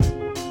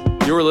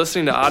You are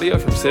listening to audio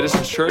from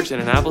Citizens Church in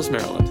Annapolis,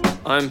 Maryland.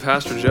 I'm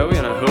Pastor Joey,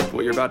 and I hope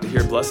what you're about to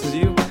hear blesses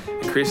you,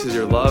 increases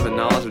your love and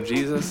knowledge of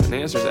Jesus, and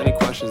answers any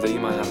questions that you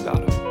might have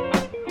about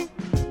him.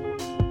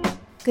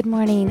 Good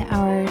morning.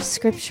 Our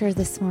scripture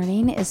this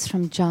morning is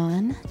from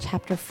John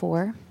chapter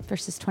 4,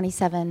 verses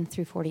 27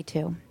 through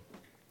 42.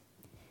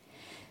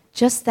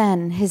 Just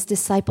then his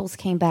disciples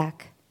came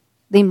back.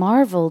 They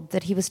marveled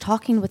that he was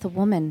talking with a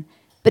woman,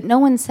 but no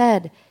one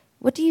said,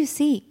 "What do you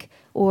seek?"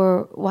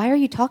 or "Why are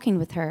you talking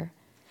with her?"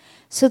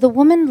 So the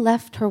woman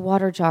left her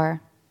water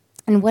jar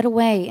and went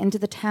away into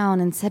the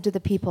town and said to the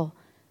people,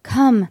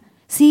 "Come,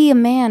 see a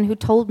man who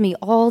told me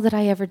all that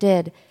I ever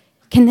did.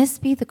 Can this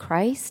be the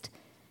Christ?"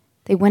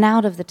 They went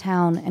out of the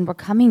town and were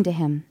coming to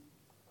him.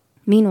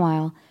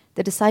 Meanwhile,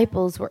 the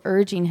disciples were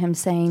urging him,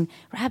 saying,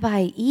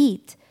 "Rabbi,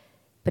 eat."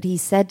 But he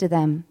said to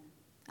them,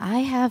 "I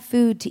have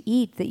food to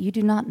eat that you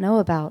do not know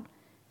about."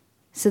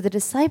 So the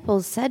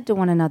disciples said to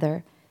one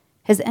another,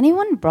 "Has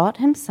anyone brought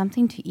him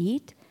something to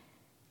eat?"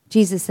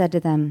 Jesus said to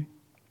them,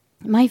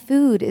 "My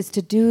food is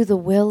to do the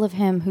will of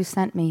him who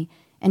sent me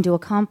and to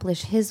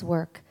accomplish his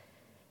work.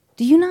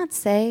 Do you not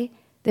say,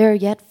 'There are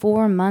yet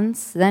 4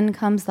 months, then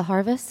comes the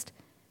harvest'?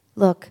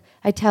 Look,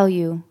 I tell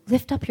you,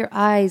 lift up your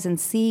eyes and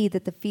see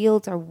that the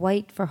fields are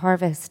white for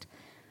harvest.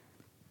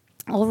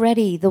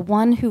 Already the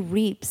one who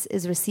reaps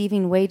is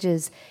receiving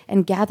wages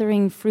and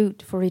gathering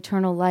fruit for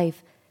eternal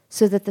life,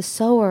 so that the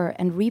sower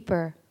and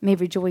reaper may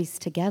rejoice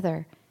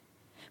together.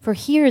 For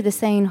here the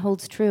saying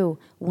holds true,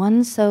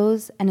 one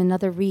sows and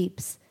another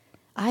reaps.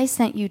 I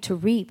sent you to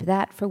reap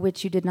that for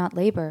which you did not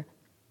labor.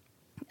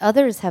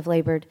 Others have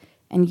labored,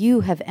 and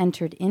you have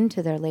entered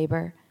into their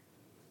labor."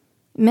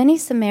 Many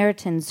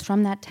Samaritans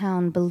from that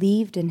town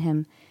believed in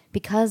him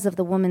because of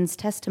the woman's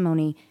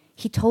testimony.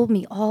 "He told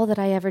me all that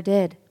I ever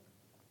did."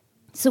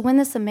 So when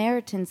the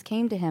Samaritans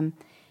came to him,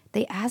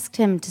 they asked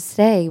him to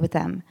stay with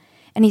them,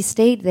 and he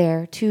stayed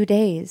there 2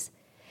 days.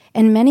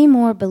 And many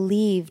more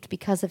believed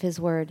because of his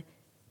word.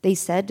 They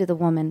said to the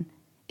woman,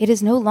 "It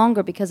is no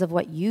longer because of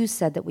what you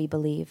said that we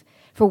believe,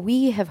 for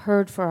we have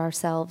heard for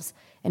ourselves,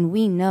 and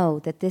we know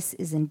that this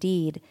is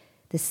indeed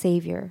the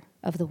Savior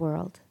of the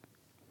world."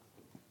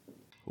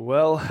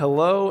 Well,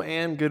 hello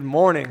and good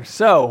morning.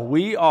 So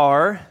we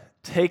are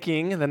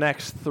taking the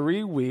next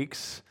 3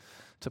 weeks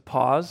to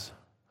pause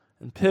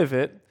and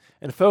pivot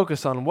and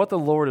focus on what the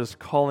Lord is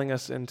calling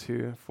us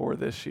into for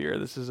this year.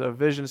 This is a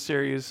vision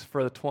series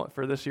for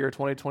this year,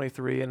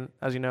 2023, and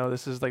as you know,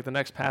 this is like the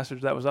next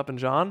passage that was up in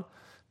John,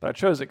 but I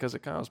chose it because it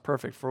kind of was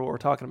perfect for what we're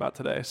talking about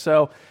today.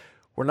 So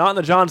we're not in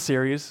the John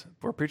series,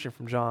 we're preaching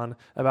from John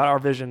about our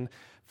vision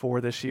for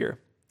this year.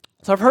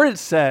 So I've heard it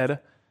said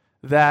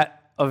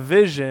that a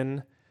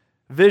vision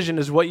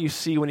is what you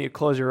see when you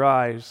close your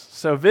eyes.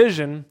 So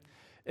vision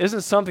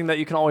isn't something that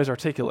you can always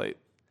articulate,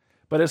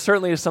 but it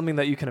certainly is something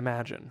that you can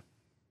imagine.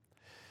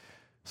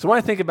 So when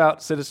I think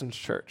about Citizens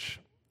Church,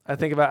 I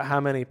think about how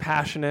many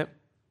passionate,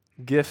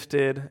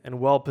 gifted, and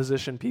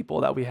well-positioned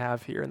people that we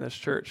have here in this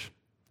church.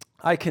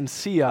 I can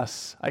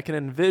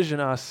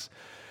envision us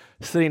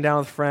sitting down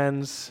with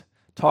friends,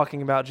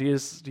 talking about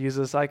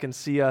Jesus. I can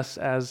see us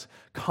as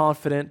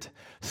confident,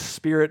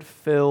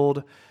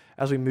 Spirit-filled,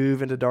 as we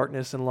move into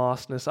darkness and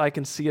lostness. I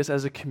can see us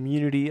as a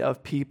community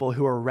of people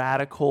who are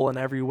radical in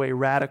every way,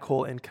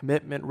 radical in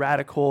commitment,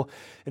 radical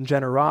in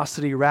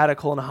generosity,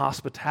 radical in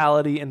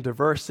hospitality and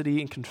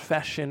diversity and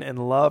confession and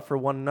love for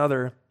one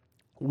another.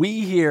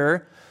 We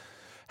here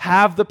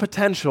have the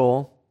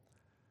potential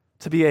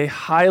to be a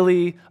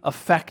highly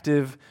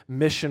effective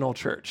missional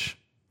church.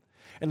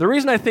 And the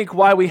reason I think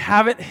why we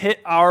haven't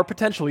hit our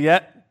potential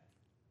yet,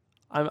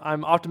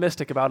 I'm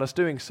optimistic about us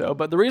doing so,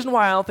 but the reason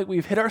why I don't think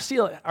we've hit our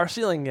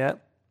ceiling yet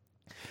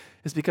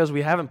is because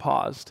we haven't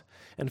paused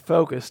and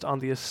focused on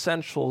the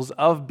essentials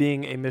of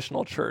being a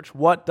missional church.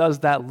 What does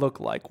that look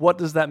like? What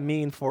does that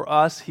mean for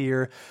us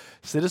here,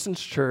 Citizens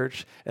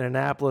Church in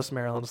Annapolis,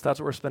 Maryland? So that's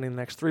what we're spending the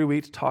next 3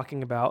 weeks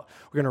talking about.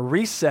 We're going to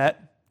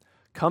reset,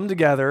 come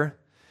together,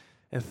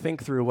 and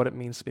think through what it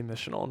means to be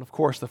missional. And of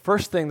course, the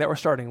first thing that we're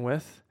starting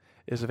with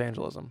is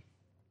evangelism.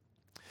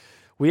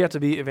 We have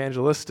to be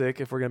evangelistic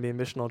if we're going to be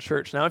a missional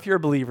church. Now, if you're a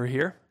believer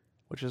here,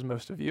 which is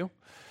most of you,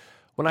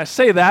 when I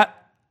say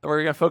that, we're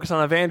going to focus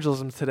on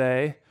evangelism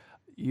today,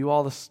 you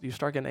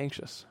start getting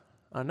anxious.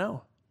 I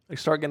know. You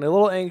start getting a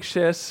little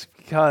anxious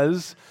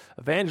because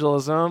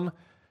evangelism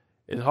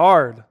is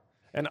hard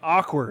and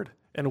awkward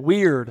and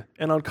weird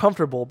and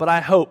uncomfortable. But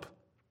my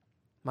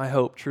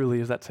hope truly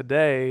is that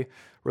today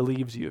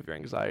relieves you of your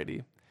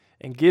anxiety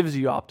and gives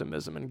you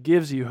optimism and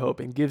gives you hope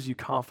and gives you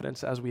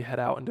confidence as we head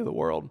out into the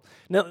world.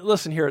 Now,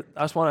 listen here,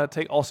 I just want to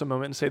take also a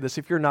moment and say this.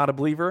 If you're not a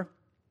believer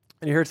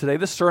and you're here today,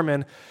 this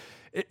sermon,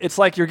 it's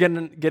like you're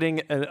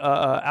getting an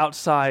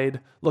outside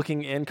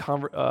looking in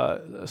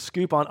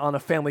scoop on a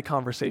family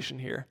conversation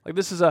here. Like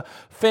this is a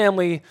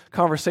family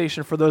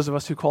conversation for those of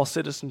us who call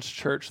Citizens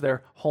Church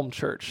their home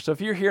church. So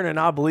if you're here and a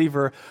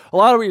non-believer, a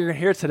lot of what you're going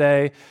to hear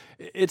today,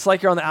 it's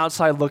like you're on the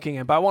outside looking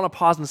in. But I want to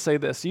pause and say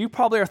this. You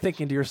probably are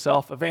thinking to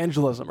yourself,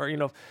 evangelism,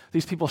 or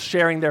these people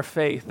sharing their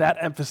faith, that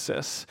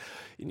emphasis.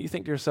 And you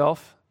think to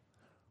yourself,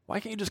 why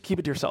can't you just keep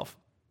it to yourself?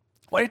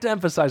 Why do you have to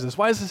emphasize this?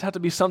 Why does this have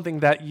to be something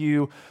that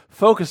you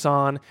focus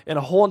on in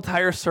a whole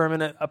entire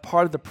sermon, a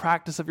part of the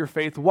practice of your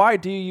faith? Why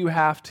do you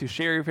have to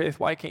share your faith?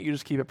 Why can't you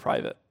just keep it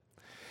private?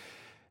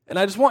 And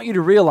I just want you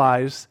to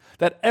realize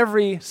that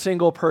every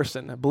single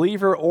person,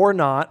 believer or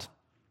not,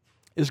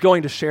 is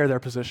going to share their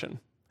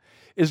position,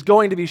 is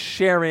going to be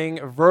sharing,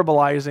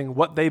 verbalizing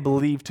what they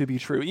believe to be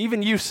true.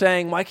 Even you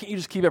saying, why can't you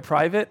just keep it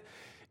private,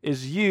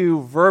 is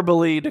you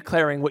verbally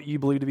declaring what you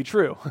believe to be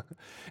true.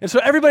 And so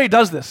everybody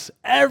does this.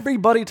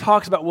 Everybody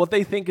talks about what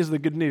they think is the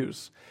good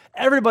news.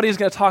 Everybody's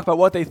going to talk about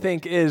what they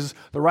think is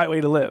the right way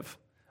to live,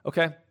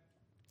 okay?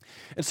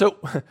 And so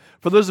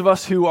for those of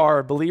us who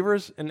are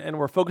believers and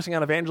we're focusing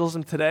on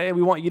evangelism today,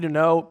 we want you to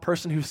know,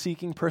 person who's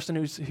seeking, person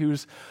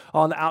who's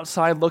on the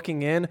outside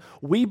looking in,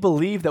 we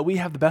believe that we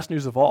have the best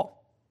news of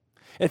all.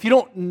 And if you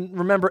don't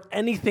remember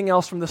anything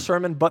else from the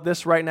sermon but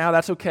this right now,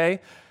 that's okay.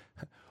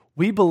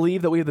 We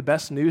believe that we have the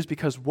best news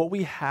because what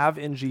we have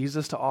in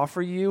Jesus to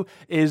offer you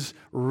is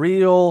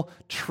real,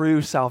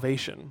 true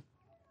salvation.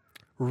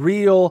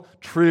 Real,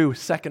 true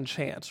second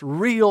chance.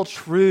 Real,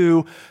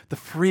 true, the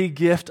free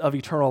gift of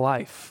eternal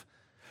life.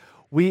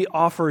 We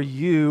offer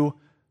you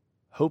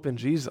hope in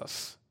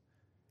Jesus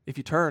if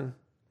you turn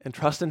and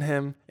trust in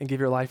Him and give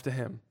your life to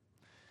Him.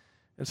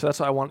 And so that's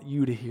what I want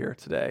you to hear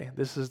today.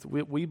 This is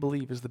what we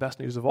believe is the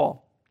best news of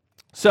all.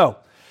 So,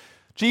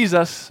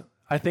 Jesus,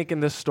 I think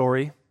in this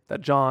story that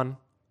John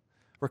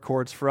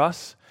records for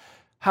us,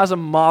 has a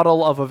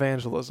model of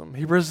evangelism.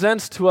 He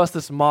presents to us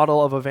this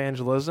model of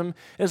evangelism,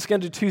 and it's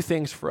going to do two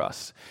things for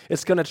us.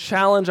 It's going to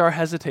challenge our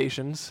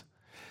hesitations,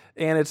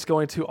 and it's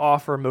going to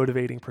offer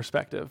motivating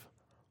perspective.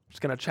 It's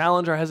going to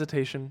challenge our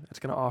hesitation. It's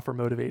going to offer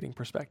motivating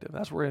perspective.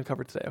 That's what we're going to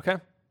cover today, okay?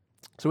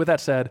 So with that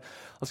said,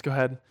 let's go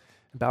ahead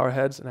and bow our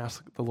heads and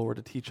ask the Lord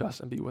to teach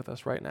us and be with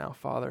us right now.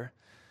 Father,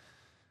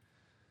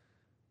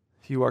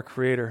 you are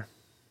creator,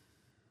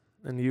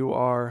 and you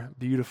are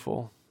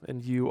beautiful,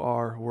 and you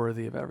are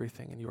worthy of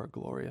everything, and you are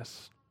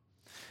glorious.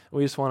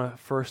 We just want to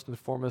first and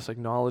foremost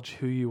acknowledge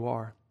who you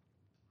are.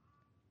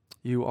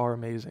 You are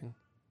amazing.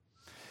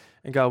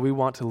 And God, we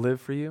want to live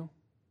for you.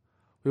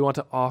 We want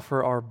to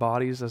offer our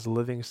bodies as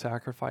living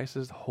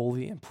sacrifices,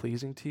 holy and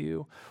pleasing to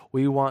you.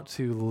 We want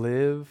to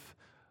live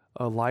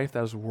a life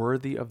that is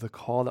worthy of the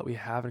call that we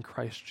have in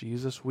Christ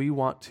Jesus. We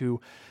want to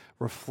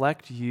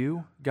reflect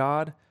you,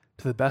 God,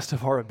 to the best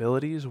of our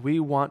abilities. We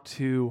want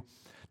to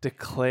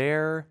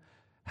declare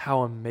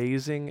how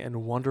amazing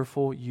and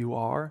wonderful you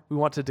are. We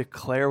want to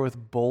declare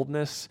with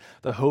boldness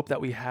the hope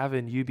that we have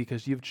in you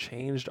because you've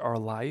changed our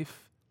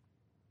life.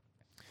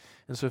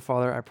 And so,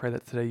 Father, I pray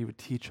that today you would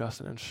teach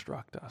us and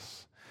instruct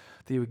us,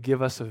 that you would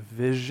give us a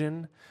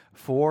vision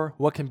for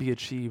what can be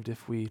achieved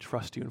if we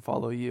trust you and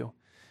follow you,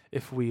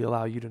 if we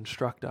allow you to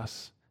instruct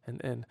us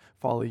and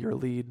follow your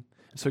lead.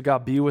 And so,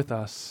 God, be with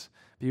us.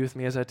 Be with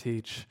me as I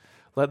teach.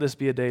 Let this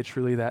be a day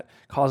truly that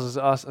causes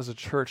us as a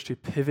church to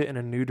pivot in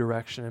a new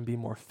direction and be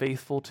more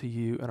faithful to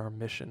you and our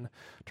mission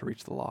to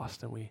reach the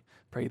lost. And we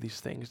pray these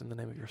things in the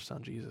name of your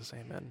Son, Jesus.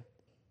 Amen.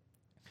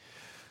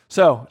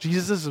 So,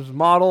 Jesus'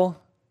 model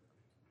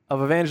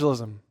of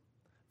evangelism.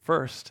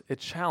 First, it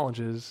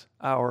challenges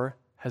our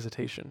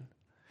hesitation.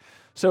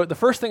 So the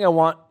first thing I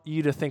want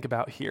you to think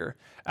about here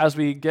as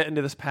we get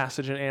into this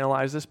passage and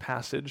analyze this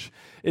passage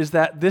is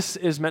that this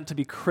is meant to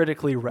be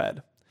critically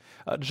read.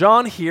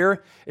 John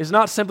here is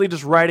not simply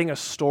just writing a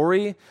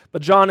story,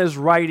 but John is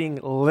writing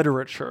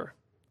literature,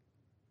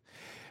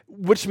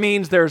 which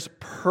means there's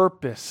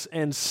purpose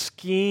and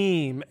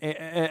scheme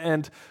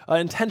and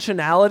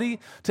intentionality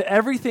to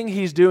everything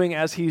he's doing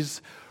as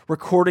he's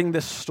recording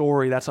this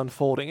story that's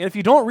unfolding. And if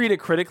you don't read it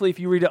critically, if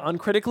you read it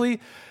uncritically,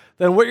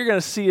 then what you're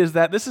going to see is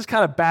that this is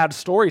kind of bad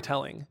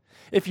storytelling.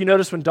 If you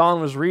notice when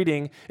Don was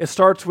reading, it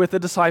starts with the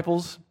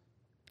disciples,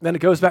 then it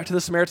goes back to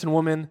the Samaritan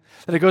woman,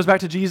 then it goes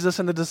back to Jesus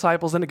and the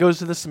disciples, then it goes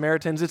to the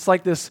Samaritans. It's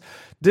like this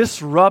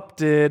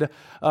disrupted,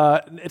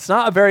 it's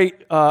not a very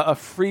a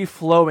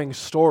free-flowing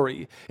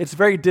story. It's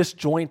very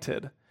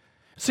disjointed.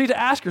 So you have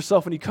to ask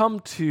yourself when you come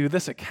to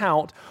this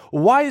account,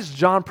 why is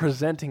John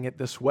presenting it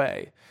this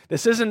way?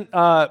 This isn't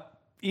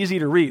easy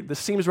to read. This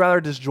seems rather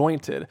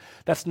disjointed.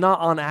 That's not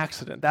on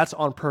accident. That's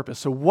on purpose.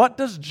 So what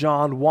does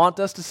John want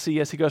us to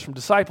see as he goes from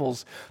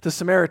disciples to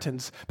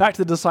Samaritans, back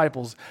to the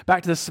disciples,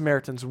 back to the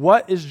Samaritans?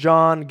 What is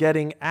John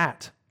getting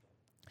at?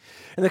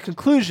 And the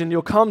conclusion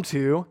you'll come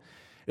to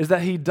is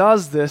that he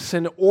does this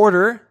in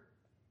order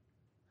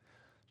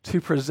to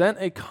present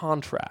a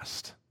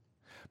contrast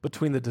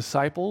between the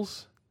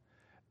disciples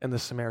and the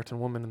Samaritan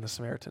woman and the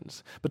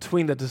Samaritans,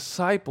 between the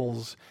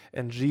disciples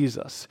and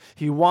Jesus.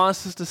 He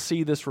wants us to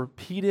see this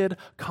repeated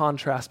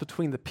contrast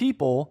between the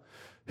people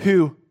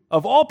who,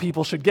 of all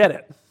people, should get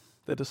it,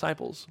 the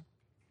disciples,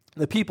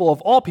 the people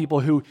of all people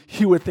who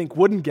you would think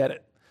wouldn't get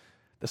it,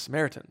 the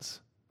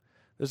Samaritans.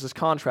 There's this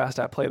contrast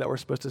at play that we're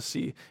supposed to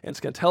see, and it's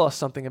going to tell us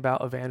something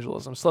about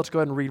evangelism. So let's go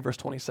ahead and read verse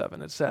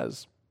 27. It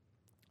says,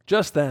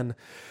 "Just then,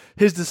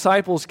 his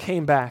disciples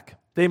came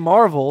back. They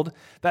marveled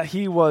that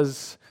he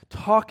was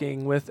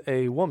talking with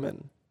a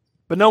woman.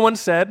 But no one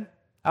said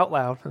out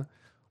loud,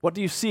 What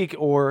do you seek,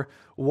 or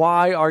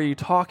why are you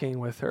talking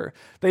with her?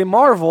 They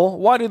marvel.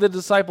 Why do the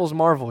disciples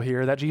marvel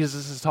here that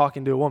Jesus is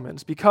talking to a woman?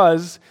 It's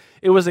because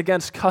it was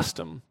against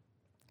custom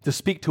to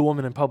speak to a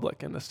woman in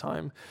public in this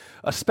time,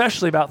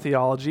 especially about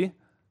theology,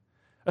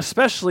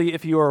 especially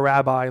if you were a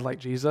rabbi like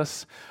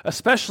Jesus,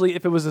 especially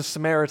if it was a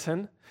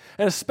Samaritan,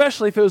 and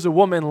especially if it was a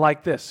woman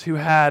like this who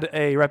had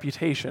a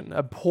reputation,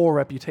 a poor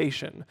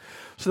reputation.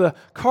 So the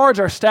cards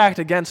are stacked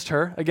against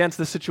her, against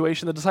the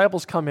situation. The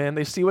disciples come in,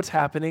 they see what's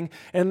happening,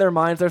 and in their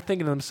minds they're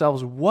thinking to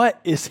themselves, what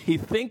is he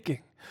thinking?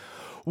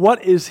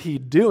 What is he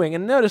doing?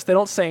 And notice they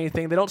don't say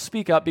anything, they don't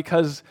speak up,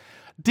 because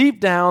deep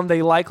down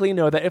they likely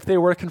know that if they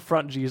were to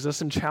confront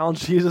Jesus and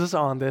challenge Jesus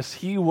on this,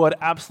 he would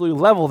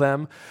absolutely level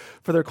them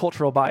for their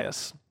cultural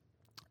bias.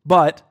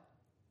 But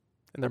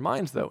in their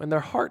minds though, in their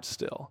hearts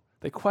still,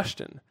 they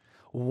question,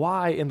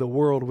 why in the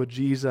world would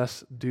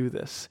Jesus do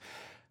this?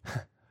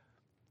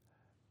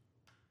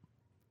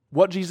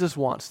 What Jesus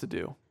wants to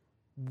do,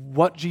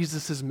 what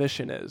Jesus'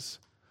 mission is,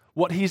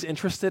 what he's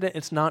interested in,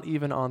 it's not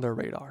even on their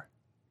radar,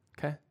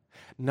 okay?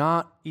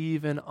 Not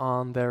even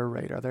on their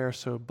radar. They are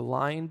so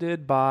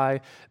blinded by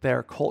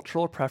their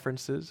cultural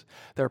preferences,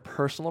 their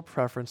personal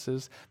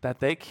preferences, that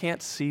they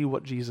can't see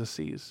what Jesus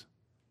sees.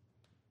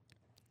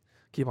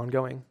 Keep on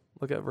going.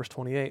 Look at verse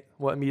 28.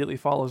 What immediately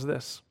follows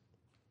this?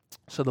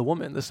 So the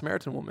woman, the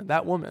Samaritan woman,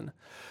 that woman,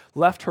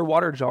 left her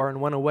water jar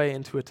and went away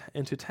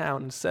into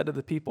town and said to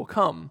the people,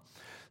 "Come,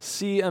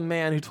 see a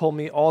man who told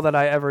me all that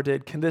I ever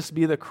did. Can this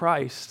be the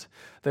Christ?"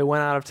 They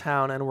went out of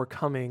town and were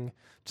coming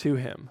to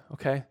him.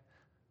 Okay?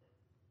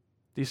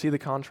 Do you see the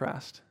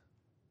contrast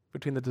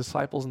between the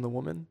disciples and the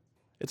woman?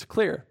 It's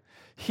clear.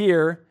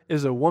 Here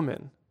is a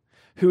woman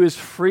who is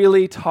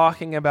freely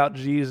talking about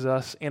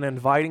Jesus and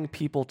inviting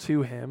people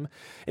to him.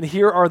 And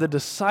here are the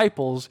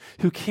disciples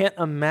who can't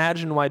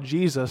imagine why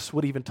Jesus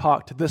would even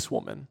talk to this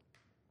woman.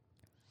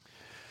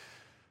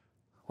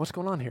 What's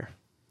going on here?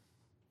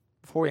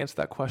 Before we answer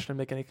that question and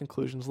make any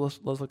conclusions, let's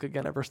look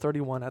again at verse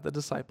 31 at the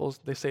disciples.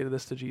 They say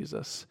this to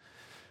Jesus.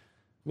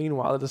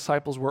 Meanwhile, the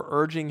disciples were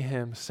urging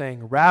him,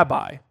 saying,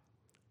 Rabbi,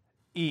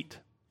 eat.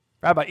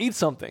 Rabbi, eat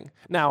something.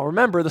 Now,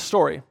 remember the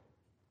story.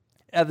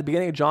 At the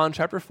beginning of John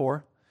chapter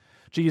 4,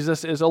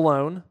 Jesus is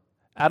alone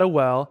at a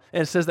well,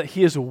 and it says that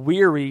he is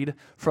wearied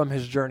from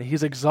his journey.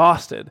 He's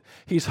exhausted.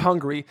 He's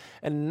hungry.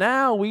 And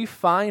now we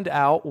find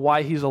out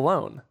why he's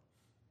alone.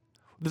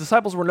 The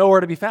disciples were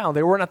nowhere to be found.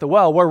 They weren't at the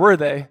well. Where were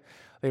they?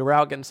 They were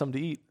out getting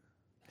something to eat.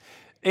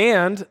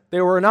 And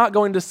they were not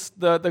going to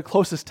the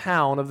closest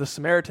town of the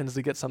Samaritans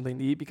to get something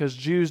to eat, because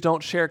Jews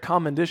don't share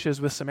common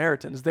dishes with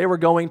Samaritans. They were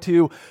going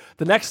to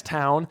the next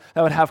town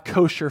that would have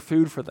kosher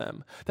food for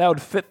them, that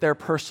would fit their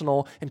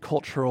personal and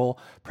cultural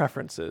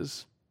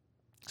preferences.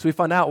 So we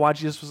find out why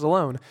Jesus was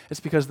alone. It's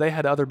because they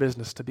had other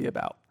business to be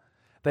about.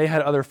 They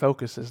had other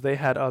focuses. They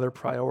had other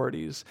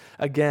priorities.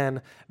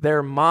 Again,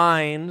 their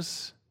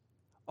minds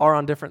are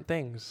on different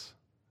things.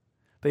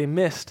 They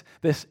missed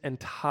this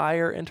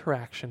entire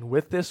interaction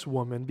with this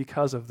woman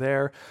because of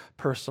their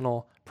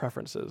personal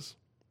preferences.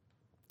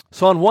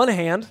 So on one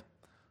hand,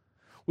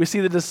 we see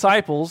the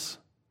disciples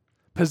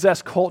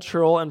possess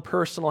cultural and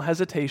personal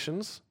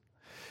hesitations,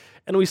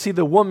 and we see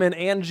the woman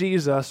and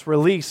Jesus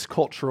release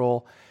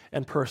cultural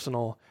and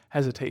personal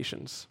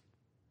hesitations.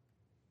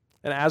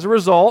 And as a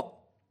result,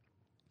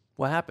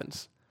 what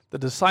happens? The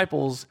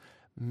disciples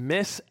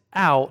miss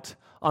out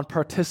on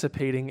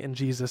participating in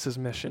Jesus'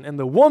 mission. And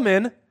the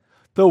woman,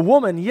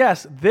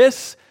 yes,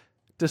 this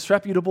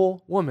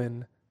disreputable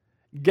woman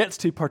gets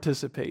to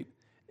participate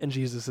in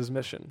Jesus'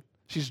 mission.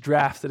 She's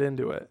drafted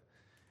into it.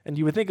 And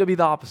you would think it would be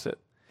the opposite.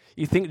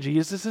 You think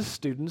Jesus'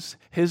 students,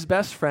 his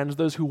best friends,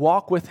 those who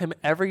walk with him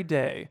every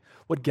day,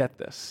 would get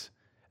this.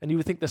 And you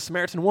would think the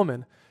Samaritan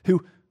woman,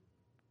 who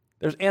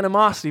there's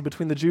animosity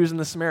between the Jews and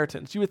the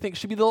Samaritans, you would think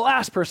she'd be the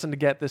last person to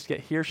get this,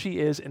 yet here she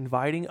is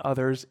inviting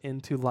others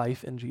into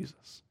life in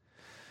Jesus.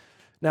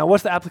 Now,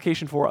 what's the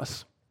application for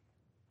us?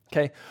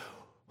 Okay,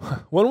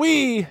 when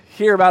we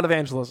hear about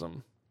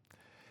evangelism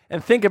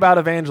and think about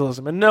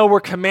evangelism and know we're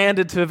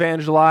commanded to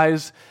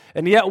evangelize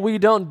and yet we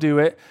don't do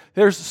it,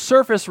 there's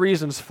surface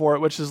reasons for it,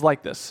 which is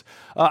like this.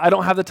 I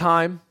don't have the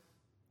time.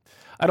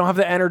 I don't have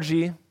the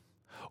energy.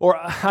 Or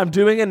I'm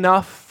doing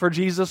enough for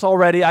Jesus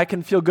already. I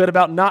can feel good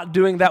about not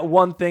doing that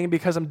one thing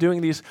because I'm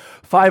doing these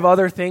 5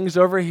 other things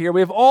over here.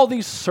 We have all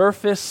these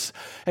surface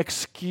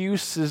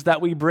excuses that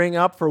we bring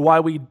up for why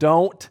we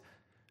don't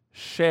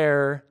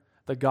share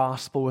the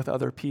gospel with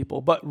other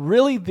people. But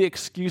really the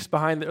excuse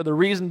behind it, or the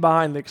reason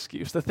behind the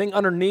excuse, the thing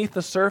underneath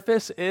the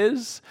surface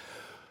is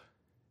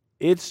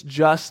it's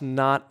just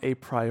not a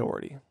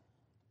priority.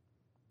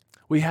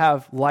 We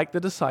have, like the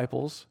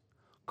disciples,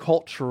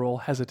 cultural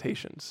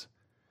hesitations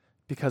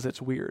because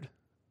it's weird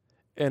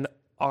and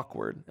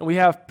awkward. And we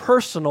have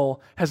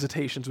personal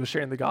hesitations with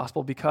sharing the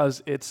gospel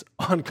because it's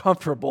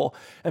uncomfortable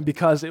and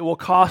because it will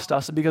cost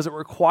us and because it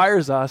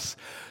requires us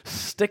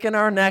sticking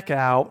our neck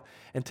out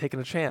and taking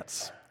a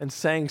chance and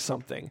saying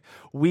something.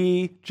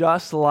 We,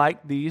 just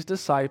like these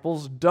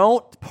disciples,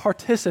 don't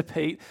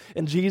participate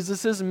in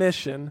Jesus'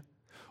 mission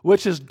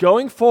which is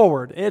going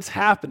forward, it's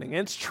happening,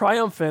 it's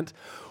triumphant,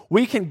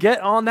 we can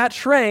get on that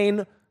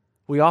train.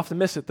 We often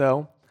miss it,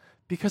 though,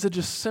 because of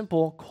just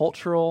simple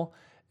cultural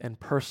and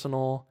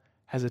personal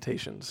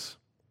hesitations.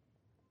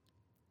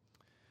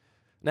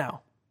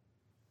 Now,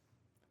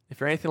 if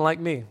you're anything like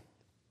me,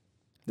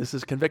 this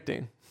is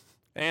convicting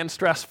and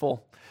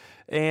stressful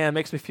and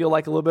makes me feel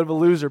like a little bit of a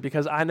loser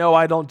because I know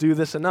I don't do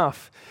this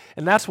enough.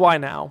 And that's why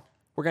now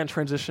we're going to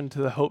transition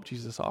to the hope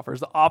Jesus offers,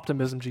 the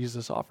optimism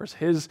Jesus offers,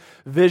 his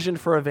vision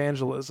for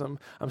evangelism.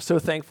 I'm so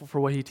thankful for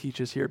what he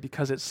teaches here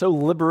because it's so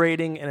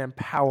liberating and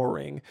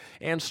empowering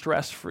and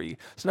stress-free.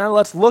 So now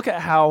let's look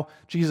at how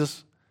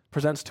Jesus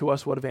presents to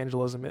us what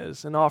evangelism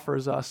is and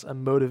offers us a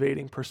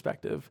motivating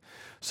perspective.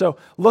 So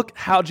look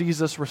how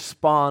Jesus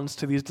responds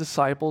to these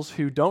disciples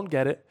who don't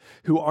get it,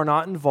 who are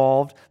not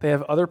involved, they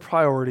have other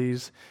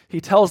priorities.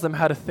 He tells them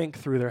how to think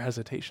through their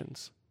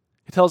hesitations.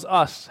 He tells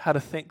us how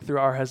to think through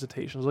our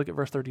hesitations. Look at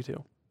verse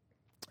 32.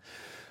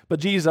 But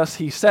Jesus,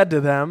 he said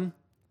to them,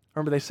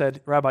 remember they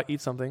said, Rabbi,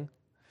 eat something.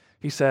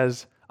 He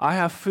says, I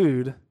have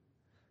food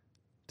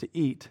to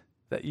eat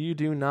that you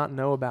do not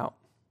know about.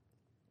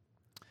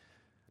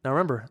 Now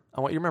remember,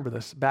 I want you to remember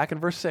this. Back in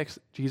verse 6,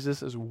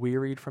 Jesus is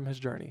wearied from his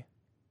journey.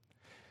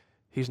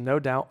 He's no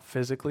doubt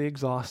physically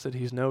exhausted.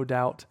 He's no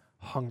doubt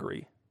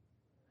hungry.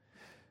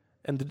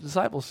 And the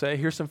disciples say,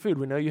 here's some food.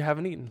 We know you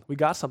haven't eaten. We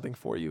got something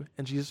for you.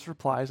 And Jesus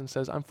replies and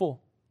says, I'm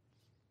full.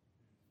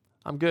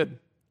 I'm good.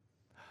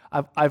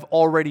 I've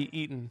already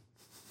eaten.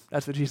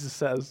 That's what Jesus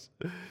says.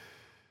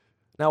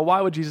 Now,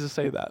 why would Jesus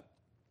say that?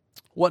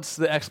 What's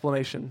the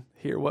explanation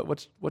here?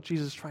 What's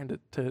Jesus is trying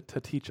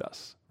to teach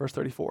us? Verse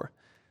 34.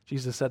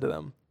 Jesus said to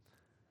them,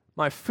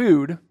 my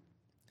food,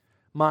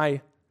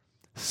 my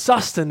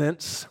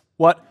sustenance,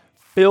 what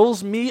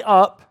fills me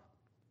up,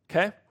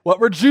 okay, what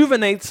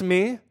rejuvenates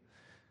me,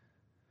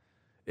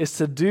 is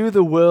to do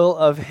the will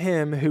of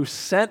him who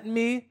sent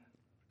me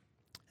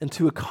and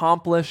to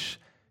accomplish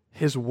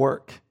his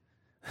work.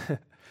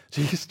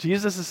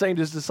 Jesus is saying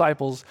to his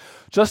disciples,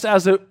 just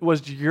as it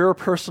was your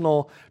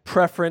personal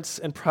preference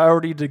and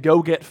priority to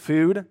go get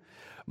food,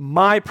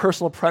 my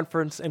personal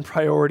preference and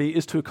priority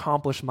is to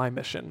accomplish my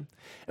mission.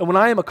 And when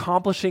I am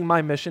accomplishing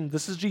my mission,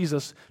 this is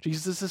Jesus.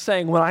 Jesus is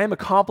saying, when I am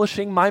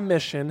accomplishing my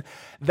mission,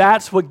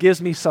 that's what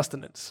gives me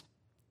sustenance.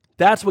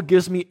 That's what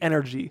gives me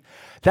energy.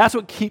 That's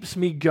what keeps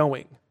me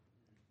going.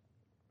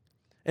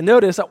 And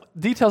notice that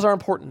details are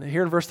important.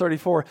 Here in verse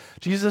 34,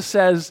 Jesus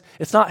says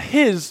it's not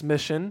his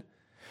mission.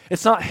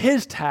 It's not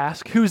his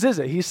task. Whose is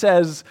it? He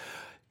says,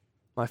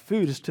 my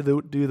food is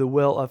to do the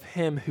will of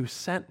him who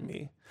sent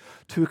me,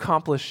 to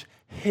accomplish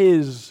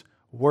his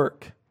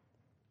work.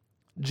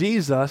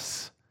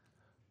 Jesus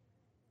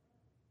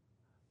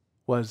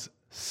was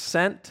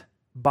sent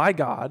by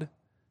God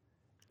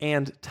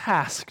and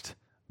tasked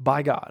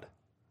by God.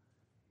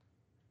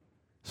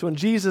 So when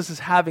Jesus is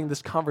having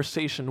this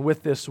conversation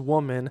with this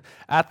woman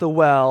at the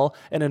well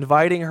and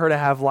inviting her to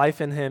have life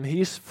in him,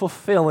 he's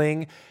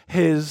fulfilling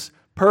his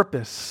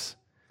purpose.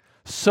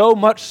 So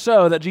much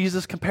so that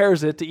Jesus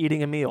compares it to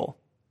eating a meal.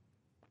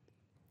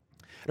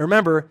 And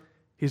remember,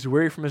 he's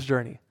weary from his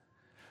journey.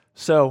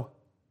 So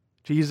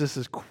Jesus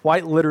is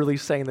quite literally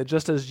saying that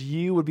just as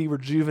you would be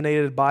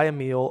rejuvenated by a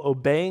meal,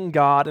 obeying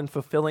God and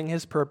fulfilling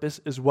his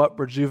purpose is what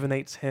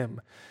rejuvenates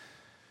him.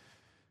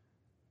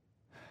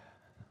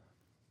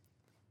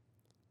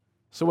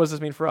 So what does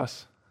this mean for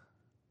us?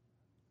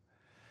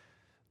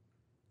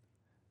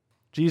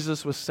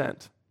 Jesus was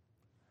sent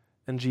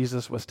and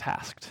Jesus was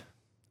tasked.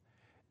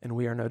 And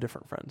we are no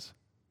different, friends.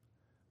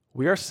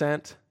 We are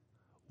sent,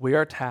 we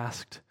are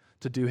tasked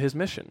to do his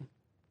mission.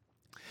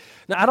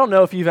 Now, I don't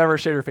know if you've ever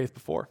shared your faith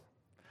before.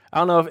 I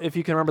don't know if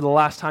you can remember the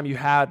last time you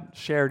had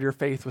shared your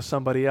faith with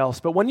somebody else.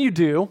 But when you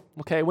do,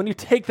 okay, when you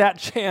take that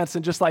chance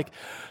and just like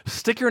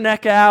stick your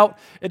neck out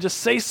and just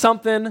say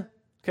something,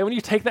 okay, when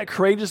you take that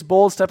courageous,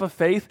 bold step of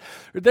faith,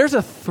 there's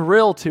a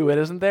thrill to it,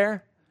 isn't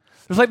there?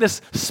 There's like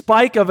this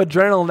spike of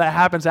adrenaline that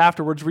happens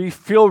afterwards where you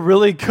feel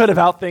really good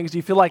about things.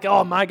 You feel like,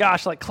 oh my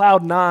gosh, like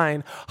cloud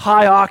nine,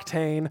 high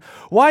octane.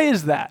 Why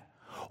is that?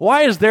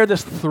 Why is there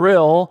this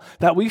thrill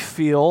that we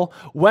feel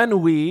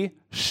when we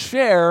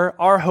share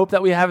our hope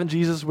that we have in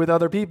Jesus with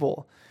other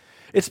people?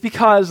 It's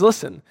because,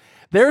 listen,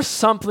 there's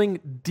something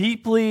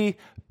deeply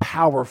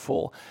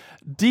powerful,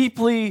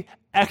 deeply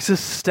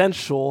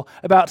existential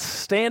about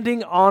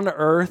standing on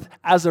earth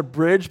as a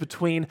bridge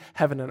between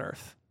heaven and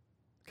earth,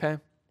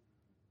 okay?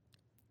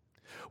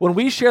 When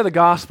we share the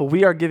gospel,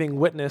 we are giving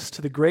witness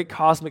to the great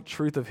cosmic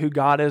truth of who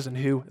God is and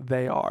who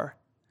they are.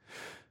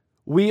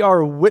 We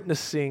are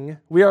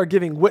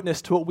giving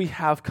witness to what we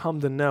have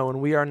come to know,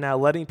 and we are now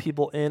letting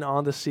people in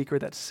on the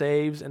secret that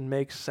saves and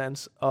makes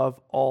sense of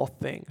all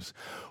things.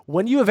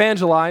 When you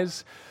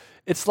evangelize,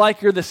 it's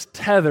like you're this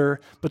tether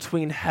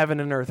between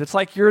heaven and earth. It's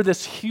like you're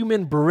this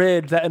human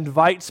bridge that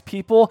invites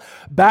people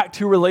back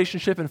to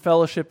relationship and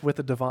fellowship with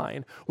the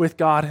divine, with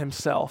God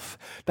himself.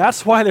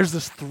 That's why there's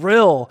this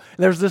thrill,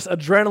 there's this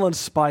adrenaline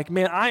spike.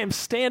 Man, I am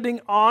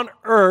standing on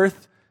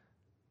earth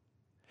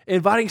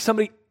inviting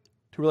somebody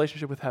to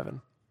relationship with heaven.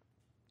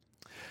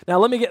 Now,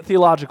 let me get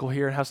theological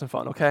here and have some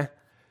fun, okay?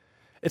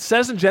 It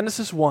says in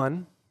Genesis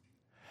 1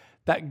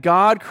 that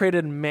God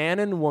created man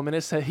and woman.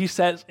 He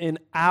says, in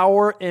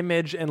our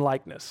image and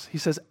likeness. He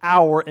says,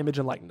 our image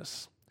and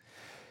likeness.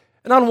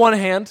 And on one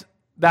hand,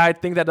 I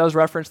think that does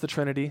reference the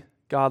Trinity,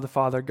 God the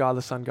Father, God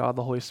the Son, God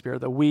the Holy Spirit,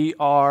 that we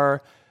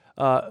are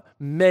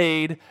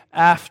made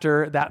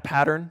after that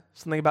pattern.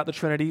 Something about the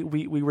Trinity,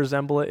 we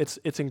resemble it.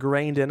 It's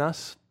ingrained in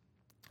us.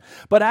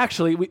 But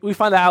actually, we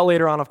find that out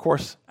later on, of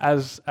course,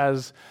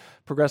 as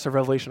progressive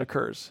revelation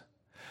occurs.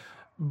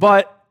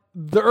 But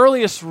the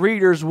earliest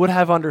readers would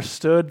have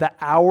understood the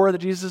hour that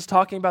Jesus is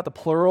talking about, the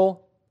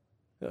plural,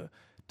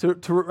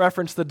 to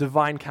reference the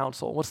divine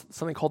council. What's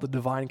something called the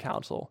divine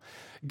council?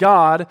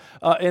 God,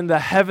 in the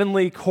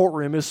heavenly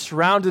courtroom, is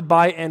surrounded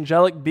by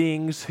angelic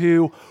beings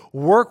who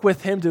work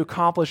with him to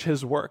accomplish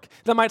his work.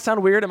 That might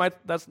sound weird. That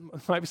might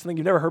be something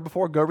you've never heard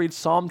before. Go read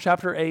Psalm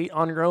chapter 8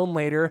 on your own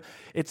later.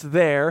 It's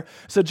there.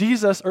 So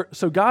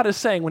God is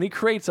saying when he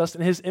creates us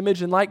in his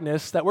image and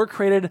likeness that we're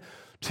created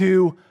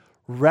to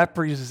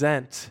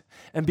represent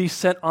and be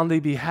sent on the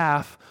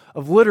behalf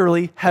of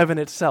literally heaven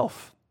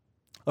itself,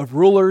 of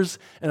rulers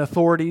and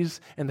authorities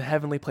in the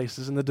heavenly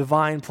places, in the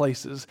divine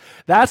places.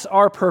 That's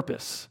our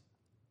purpose,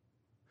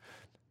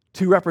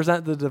 to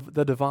represent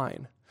the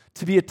divine,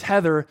 to be a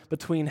tether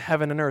between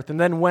heaven and earth. And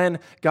then when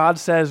God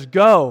says,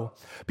 go,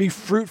 be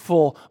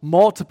fruitful,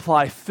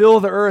 multiply, fill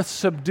the earth,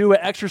 subdue it,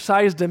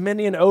 exercise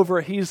dominion over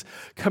it, he's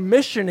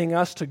commissioning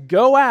us to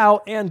go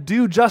out and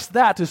do just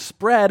that, to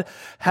spread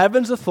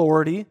heaven's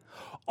authority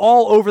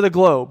all over the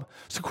globe.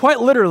 So quite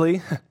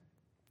literally,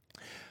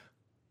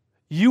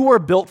 you were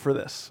built for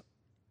this.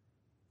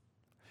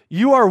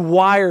 You are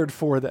wired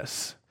for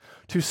this,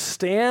 to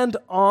stand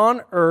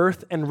on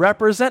earth and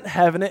represent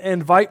heaven and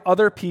invite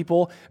other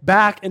people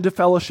back into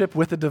fellowship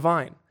with the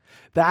divine.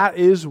 That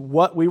is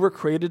what we were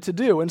created to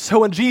do. And so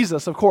when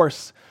Jesus, of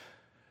course,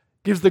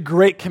 gives the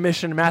Great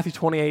Commission in Matthew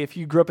 28, if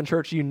you grew up in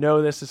church, you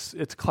know this,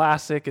 it's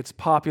classic, it's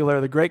popular,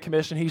 the Great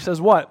Commission, he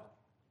says what?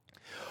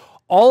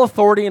 All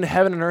authority in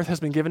heaven and earth has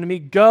been given to me.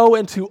 Go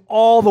into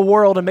all the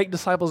world and make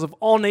disciples of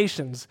all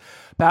nations,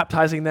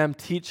 baptizing them,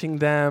 teaching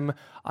them.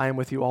 I am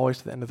with you always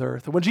to the end of the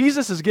earth. When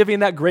Jesus is giving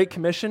that great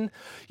commission,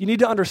 you need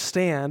to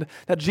understand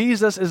that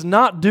Jesus is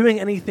not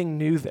doing anything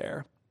new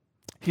there.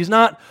 He's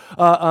not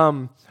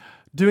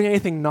doing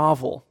anything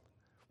novel.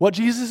 What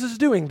Jesus is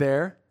doing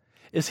there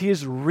is he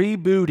is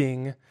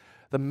rebooting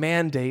the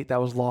mandate that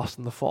was lost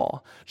in the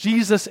fall.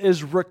 Jesus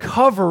is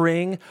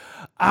recovering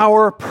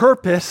our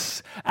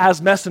purpose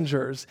as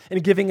messengers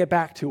and giving it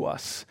back to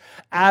us.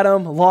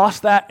 Adam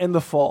lost that in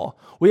the fall.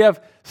 We have,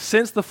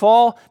 since the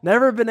fall,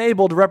 never been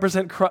able to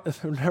represent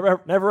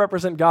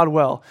God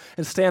well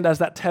and stand as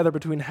that tether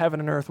between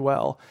heaven and earth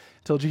well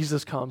until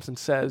Jesus comes and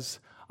says,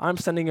 I'm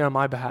sending you on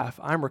my behalf.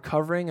 I'm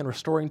recovering and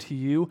restoring to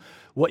you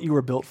what you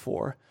were built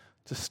for,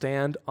 to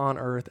stand on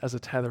earth as a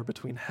tether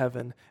between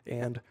heaven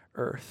and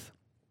earth.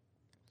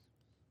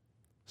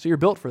 So you're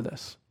built for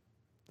this.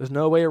 There's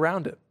no way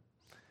around it.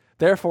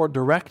 Therefore,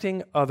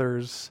 directing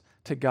others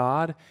to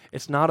God,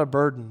 it's not a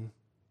burden,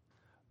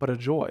 but a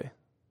joy,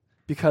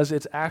 because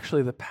it's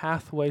actually the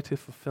pathway to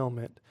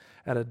fulfillment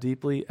at a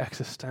deeply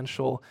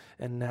existential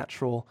and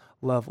natural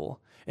level.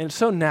 And it's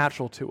so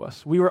natural to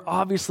us. We were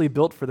obviously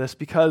built for this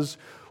because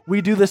we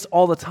do this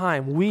all the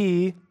time.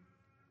 We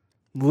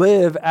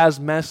live as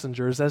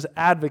messengers, as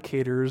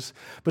advocators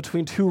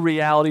between two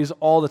realities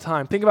all the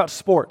time. Think about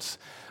sports.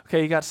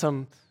 Okay, you got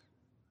some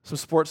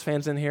sports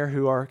fans in here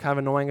who are kind of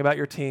annoying about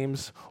your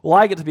teams. Well,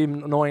 I get to be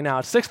annoying now.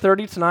 At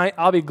 6:30 tonight,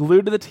 I'll be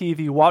glued to the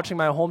TV watching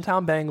my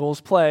hometown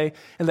Bengals play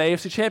in the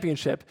AFC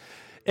Championship.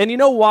 And you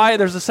know why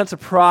there's a sense of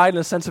pride and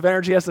a sense of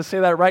energy as to say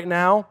that right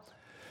now?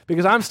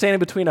 Because I'm standing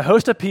between a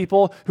host of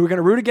people who are going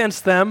to root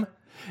against them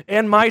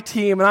and my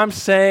team, and I'm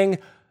saying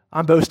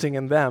I'm boasting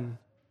in them.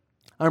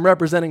 I'm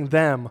representing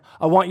them.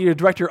 I want you to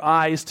direct your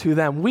eyes to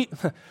them.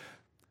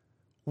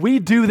 We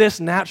do this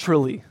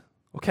naturally,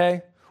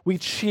 okay? We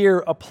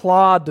cheer,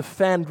 applaud,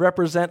 defend,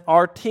 represent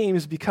our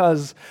teams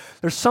because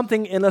there's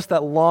something in us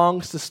that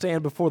longs to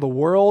stand before the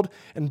world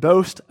and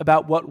boast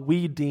about what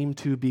we deem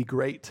to be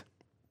great.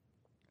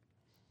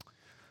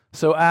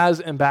 So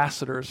as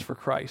ambassadors for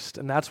Christ,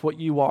 and that's what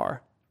you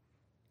are,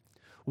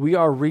 we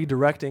are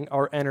redirecting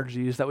our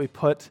energies that we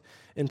put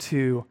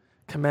into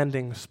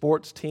commending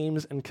sports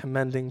teams and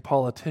commending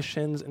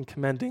politicians and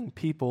commending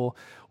people.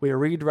 We are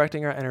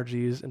redirecting our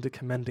energies into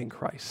commending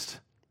Christ.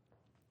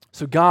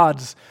 So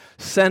God's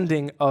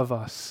sending of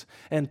us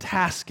and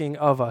tasking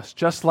of us,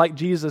 just like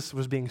Jesus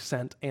was being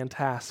sent and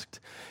tasked.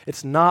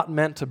 It's not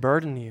meant to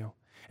burden you.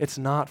 It's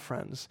not,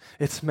 friends.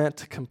 It's meant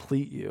to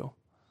complete you.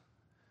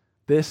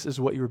 This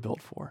is what you were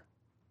built for.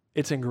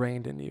 It's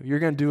ingrained in you. You're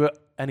going to do it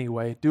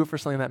anyway. Do it for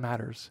something that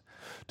matters.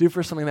 Do it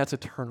for something that's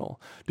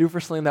eternal. Do it for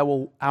something that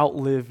will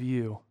outlive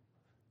you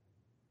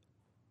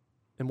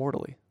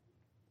immortally.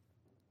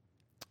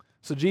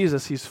 So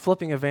Jesus, he's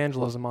flipping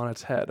evangelism on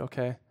its head,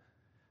 okay?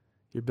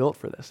 You're built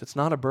for this. It's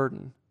not a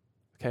burden,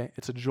 okay?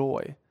 It's a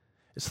joy.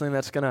 It's something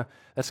that's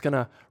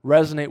gonna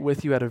resonate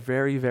with you at a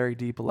very, very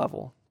deep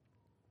level.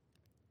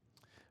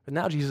 But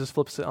now Jesus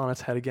flips it on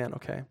its head again,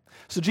 okay?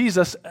 So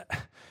Jesus,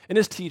 in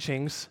his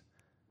teachings,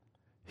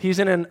 he's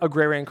in an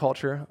agrarian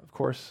culture, of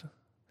course,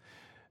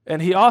 and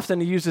he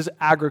often uses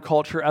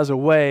agriculture as a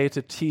way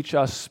to teach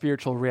us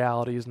spiritual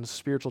realities and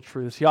spiritual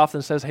truths. He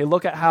often says, hey,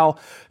 look at how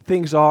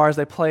things are as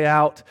they play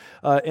out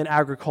in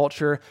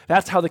agriculture.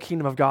 That's how the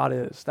kingdom of God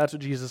is. That's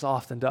what Jesus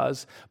often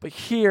does. But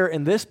here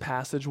in this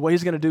passage, what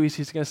he's going to do is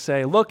he's going to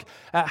say, look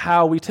at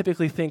how we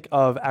typically think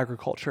of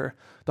agriculture,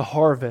 the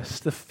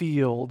harvest, the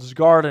fields,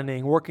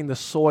 gardening, working the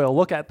soil.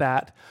 Look at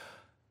that.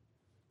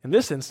 In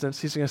this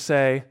instance, he's going to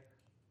say,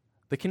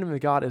 the kingdom of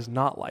God is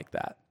not like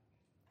that.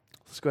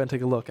 Let's go ahead and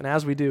take a look. And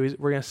as we do,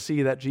 we're going to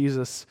see that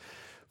Jesus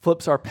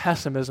flips our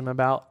pessimism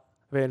about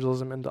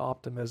evangelism into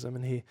optimism,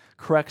 and he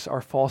corrects our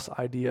false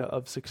idea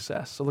of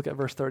success. So look at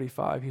verse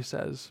 35. He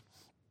says,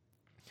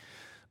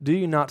 do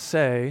you not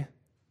say,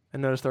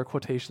 and notice there are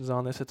quotations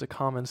on this, it's a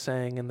common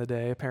saying in the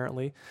day,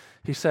 apparently.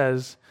 He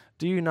says,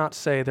 do you not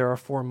say there are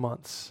 4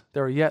 months,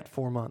 there are yet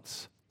 4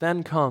 months,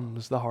 then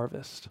comes the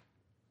harvest?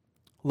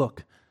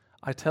 Look,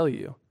 I tell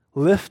you,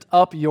 lift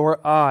up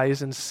your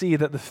eyes and see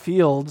that the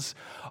fields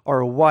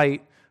are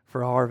white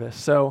for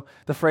harvest. So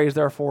the phrase,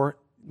 there are 4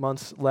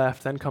 months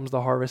left, then comes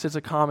the harvest. It's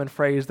a common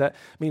phrase that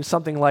means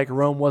something like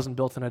Rome wasn't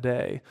built in a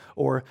day,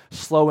 or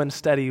slow and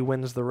steady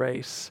wins the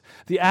race.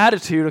 The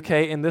attitude,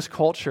 okay, in this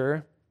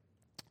culture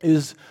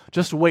is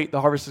just wait,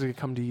 the harvest is going to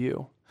come to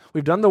you.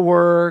 We've done the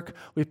work,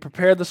 we've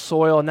prepared the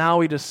soil, now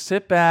we just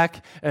sit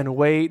back and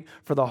wait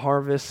for the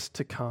harvest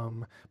to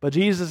come. But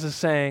Jesus is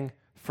saying,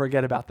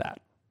 forget about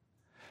that.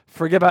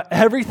 Forget about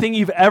everything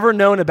you've ever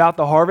known about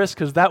the harvest,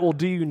 because that will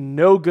do you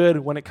no good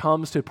when it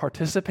comes to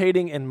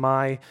participating in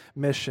my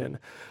mission.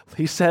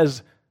 He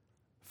says,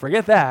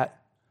 forget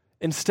that.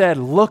 Instead,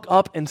 look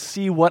up and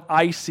see what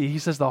I see. He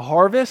says the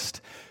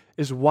harvest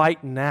is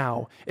white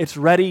now. It's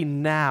ready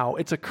now.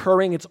 It's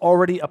occurring. It's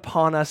already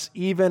upon us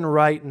even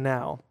right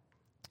now.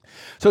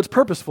 So it's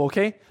purposeful,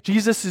 okay?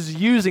 Jesus is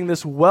using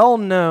this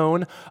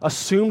well-known,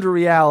 assumed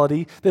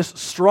reality, this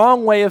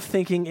strong way of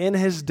thinking in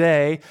his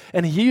day,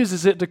 and he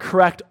uses it to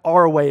correct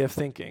our way of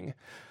thinking.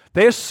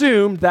 They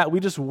assumed that we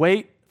just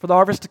wait for the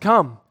harvest to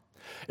come.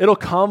 It'll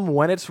come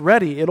when it's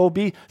ready. It'll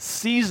be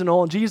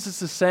seasonal, and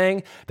Jesus is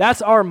saying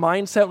that's our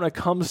mindset when it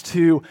comes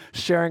to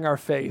sharing our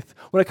faith,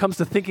 when it comes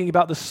to thinking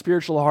about the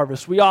spiritual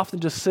harvest. We often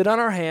just sit on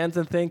our hands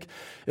and think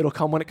it'll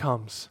come when it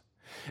comes.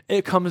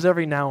 It comes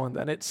every now and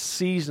then. It's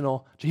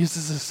seasonal.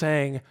 Jesus is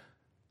saying,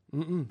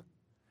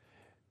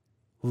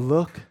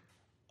 look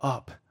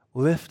up.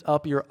 Lift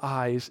up your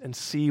eyes and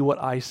see what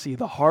I see.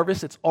 The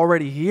harvest, it's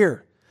already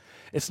here.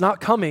 It's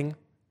not coming.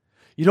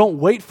 You don't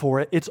wait for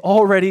it. It's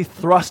already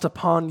thrust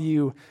upon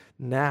you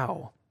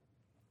now.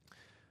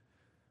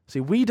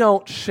 See, we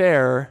don't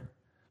share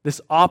this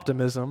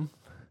optimism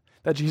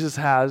that Jesus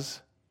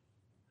has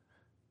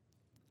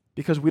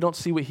because we don't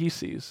see what he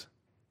sees.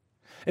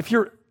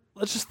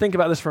 Let's just think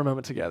about this for a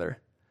moment together.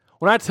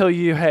 When I tell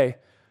you, hey,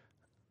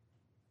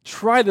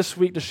 try this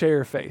week to share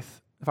your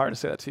faith, if I were to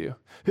say that to you,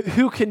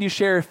 who can you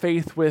share your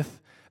faith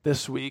with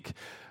this week?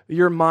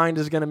 Your mind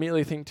is going to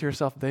immediately think to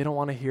yourself, they don't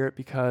want to hear it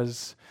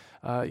because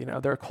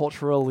they're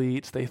cultural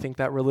elites. They think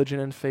that religion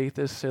and faith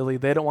is silly.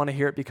 They don't want to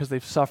hear it because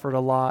they've suffered a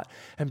lot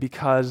and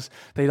because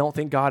they don't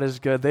think God is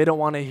good. They don't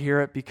want to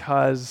hear it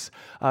because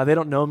they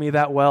don't know me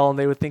that well and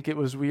they would think it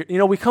was weird.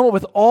 We come up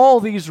with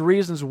all these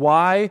reasons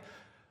why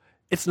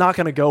it's not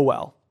going to go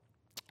well.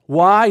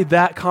 Why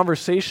that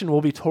conversation will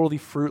be totally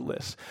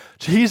fruitless.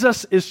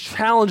 Jesus is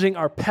challenging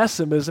our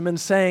pessimism and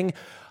saying,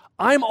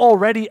 I'm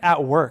already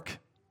at work.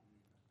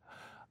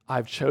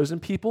 I've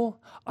chosen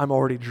people. I'm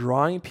already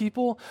drawing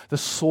people. The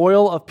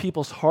soil of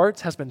people's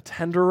hearts has been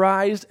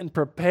tenderized and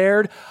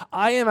prepared.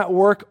 I am at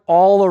work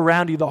all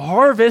around you. The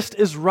harvest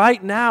is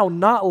right now,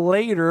 not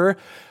later.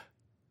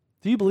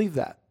 Do you believe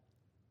that?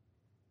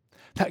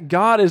 That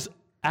God is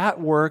at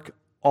work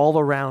all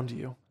around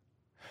you.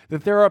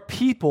 That there are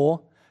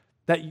people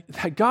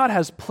that God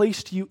has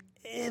placed you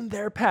in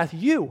their path.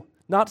 You,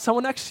 not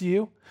someone next to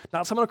you,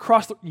 not someone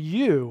across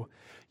you.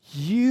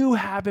 You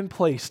have been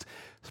placed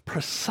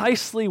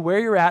precisely where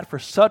you're at for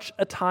such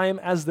a time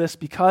as this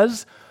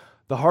because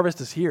the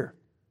harvest is here.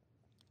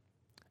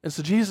 And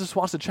so Jesus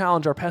wants to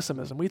challenge our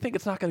pessimism. We think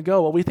it's not going to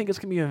go well. We think it's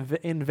going to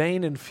be in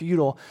vain and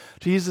futile.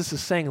 Jesus is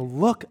saying,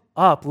 look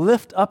up,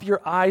 lift up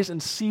your eyes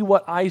and see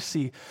what I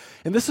see.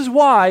 And this is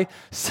why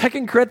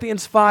 2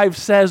 Corinthians 5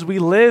 says we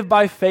live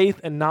by faith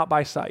and not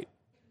by sight.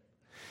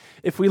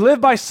 If we live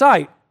by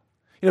sight,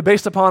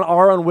 based upon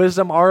our own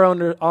wisdom, our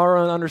own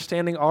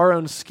understanding, our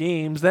own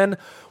schemes, then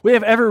we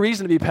have every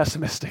reason to be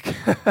pessimistic.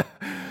 But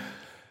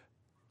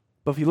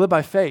if you live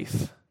by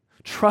faith,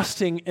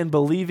 trusting and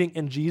believing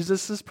in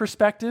Jesus'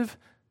 perspective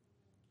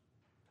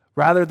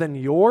rather than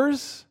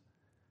yours,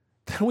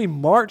 then we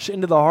march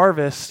into the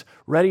harvest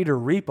ready to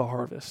reap a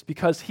harvest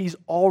because he's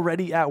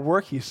already at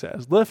work, he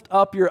says. Lift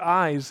up your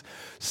eyes,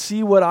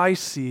 see what I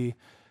see.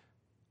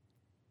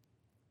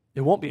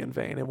 It won't be in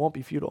vain. It won't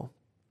be futile.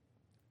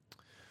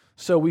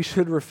 So we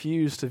should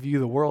refuse to view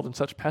the world in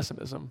such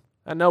pessimism.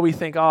 I know we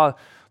think, the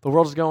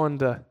world is going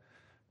to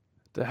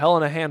To hell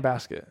in a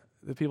handbasket.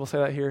 Do people say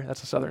that here?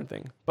 That's a Southern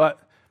thing. But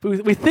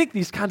we think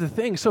these kinds of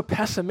things so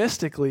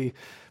pessimistically,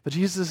 but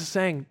Jesus is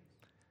saying,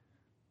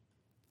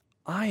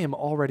 I am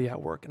already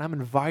at work, and I'm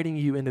inviting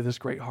you into this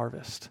great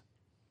harvest.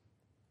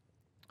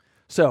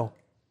 So,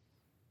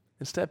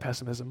 instead of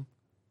pessimism,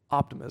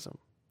 optimism.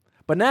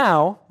 But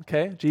now,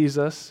 okay,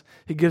 Jesus,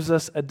 he gives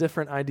us a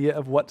different idea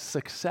of what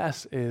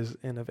success is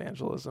in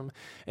evangelism.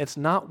 It's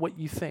not what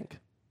you think.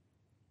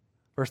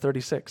 Verse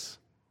 36.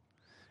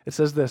 It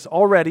says this,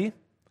 already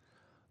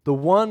the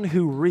one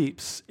who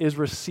reaps is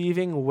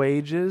receiving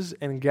wages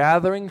and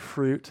gathering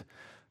fruit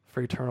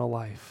for eternal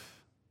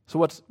life. So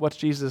what's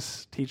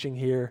Jesus teaching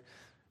here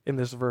in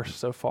this verse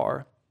so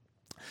far?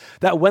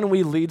 That when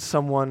we lead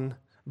someone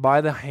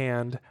by the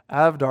hand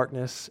out of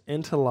darkness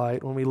into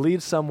light, when we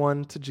lead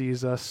someone to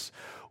Jesus,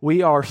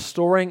 we are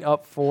storing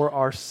up for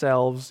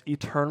ourselves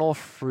eternal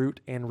fruit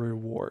and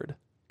reward.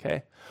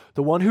 Okay?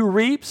 The one who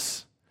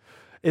reaps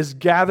is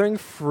gathering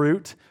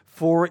fruit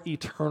for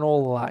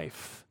eternal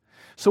life.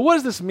 So what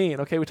does this mean?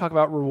 Okay, we talk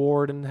about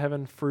reward and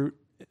heaven fruit,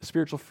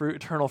 spiritual fruit,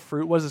 eternal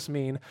fruit. What does this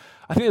mean?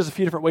 I think there's a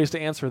few different ways to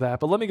answer that,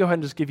 but let me go ahead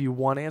and just give you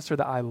one answer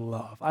that I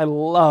love. I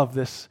love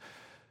this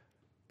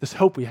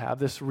hope we have,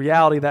 this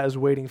reality that is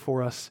waiting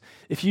for us.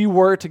 If you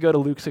were to go to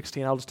Luke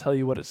 16, I'll just tell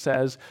you what it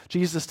says.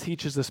 Jesus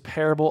teaches this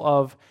parable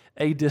of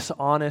a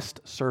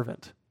dishonest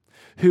servant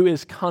who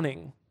is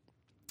cunning,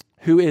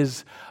 who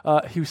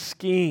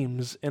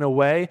schemes in a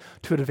way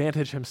to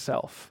advantage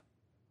himself.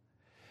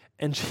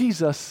 And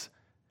Jesus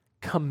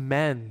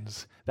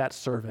commends that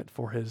servant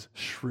for his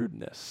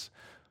shrewdness,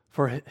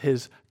 for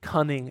his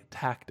cunning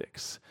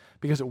tactics,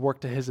 because it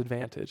worked to his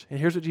advantage. And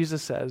here's what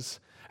Jesus says.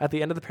 At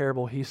the end of the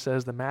parable, he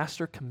says, the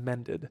master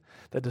commended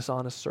the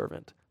dishonest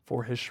servant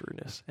for his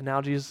shrewdness. And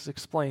now Jesus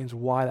explains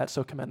why that's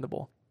so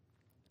commendable.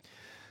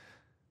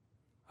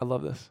 I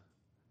love this.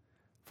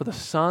 For the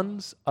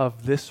sons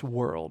of this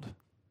world,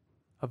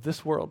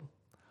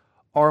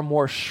 are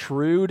more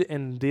shrewd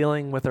in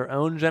dealing with their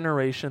own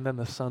generation than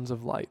the sons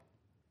of light.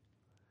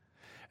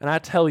 And I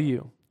tell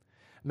you,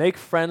 make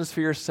friends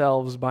for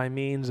yourselves by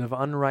means of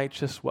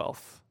unrighteous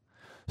wealth,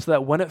 so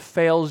that when it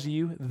fails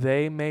you,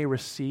 they may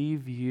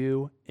receive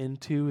you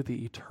into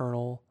the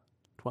eternal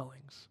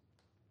dwellings.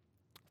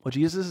 What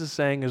Jesus is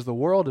saying is the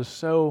world is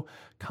so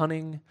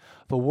cunning.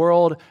 The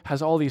world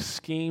has all these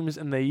schemes,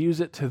 and they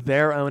use it to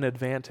their own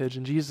advantage.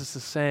 And Jesus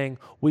is saying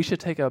we should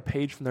take a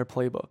page from their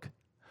playbook.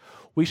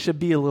 We should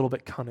be a little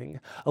bit cunning,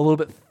 a little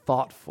bit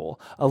thoughtful,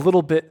 a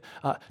little bit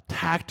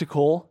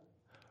tactical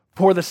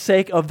for the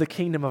sake of the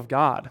kingdom of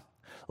God.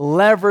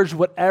 Leverage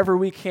whatever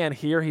we can.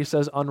 Here he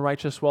says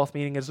unrighteous wealth,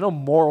 meaning there's no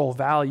moral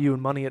value in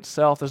money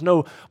itself. There's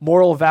no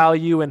moral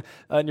value in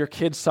your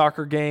kid's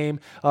soccer game,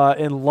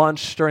 in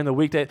lunch during the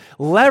weekday.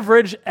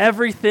 Leverage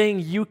everything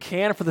you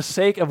can for the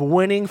sake of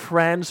winning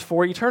friends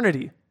for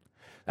eternity.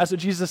 That's what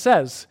Jesus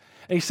says.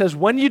 And he says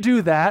when you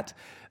do that,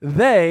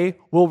 they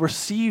will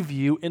receive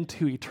you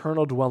into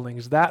eternal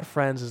dwellings. That,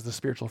 friends, is the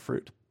spiritual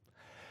fruit.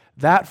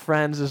 That,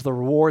 friends, is the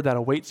reward that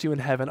awaits you in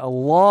heaven. A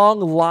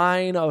long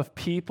line of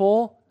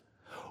people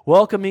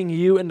welcoming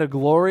you into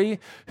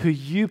glory who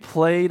you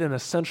played an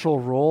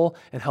essential role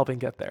in helping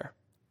get there.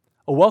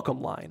 A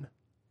welcome line.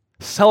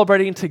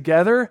 Celebrating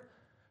together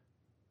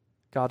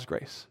God's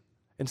grace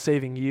in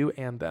saving you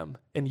and them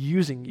and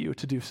using you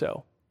to do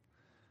so.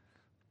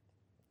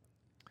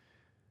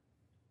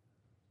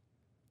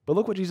 But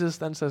look what Jesus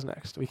then says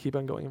next. We keep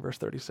on going in verse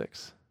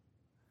 36.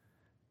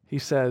 He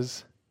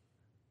says,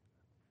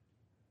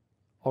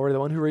 already the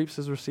one who reaps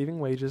is receiving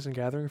wages and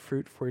gathering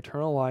fruit for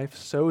eternal life,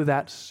 so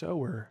that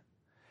sower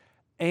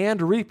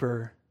and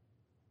reaper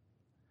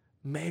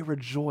may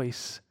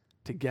rejoice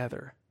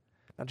together.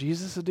 Now,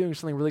 Jesus is doing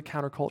something really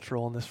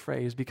countercultural in this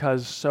phrase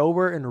because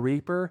sower and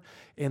reaper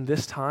in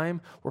this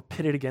time were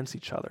pitted against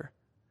each other.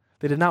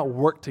 They did not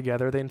work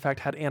together. They, in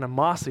fact, had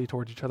animosity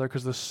towards each other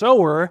because the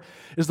sower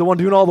is the one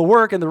doing all the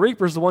work and the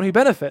reaper is the one who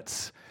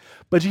benefits.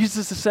 But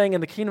Jesus is saying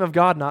in the kingdom of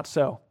God, not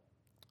so.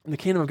 In the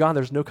kingdom of God,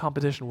 there's no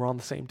competition. We're on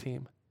the same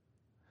team.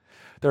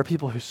 There are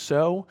people who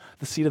sow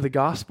the seed of the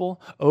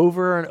gospel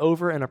over and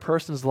over in a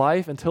person's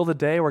life until the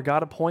day where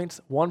God appoints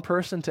one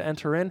person to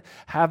enter in,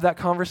 have that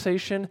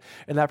conversation,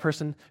 and that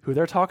person who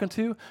they're talking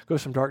to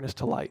goes from darkness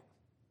to light.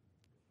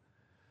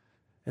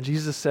 And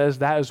Jesus says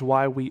that is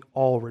why we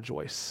all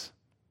rejoice.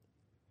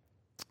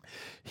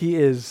 He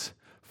is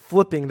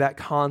flipping that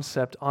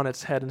concept on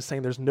its head and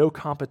saying there's no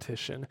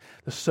competition.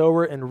 The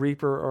sower and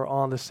reaper are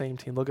on the same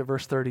team. Look at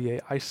verse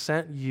 38. I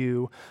sent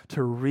you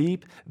to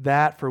reap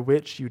that for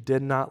which you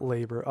did not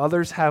labor.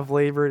 Others have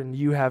labored and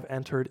you have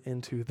entered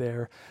into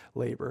their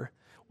labor.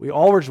 We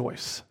all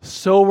rejoice,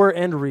 sower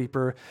and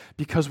reaper,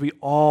 because we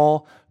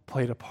all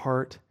played a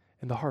part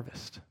in the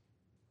harvest.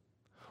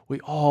 We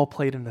all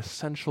played an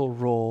essential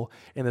role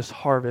in this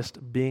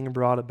harvest being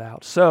brought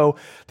about. So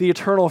the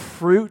eternal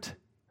fruit,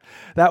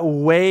 that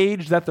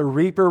wage that the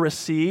reaper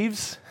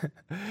receives,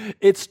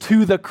 it's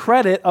to the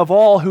credit of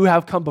all who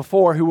have come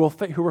before, who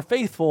were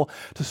faithful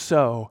to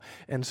sow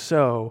and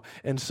sow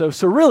and sow.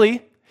 So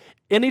really,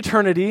 in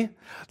eternity,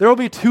 there will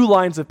be two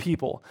lines of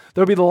people.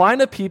 There will be the line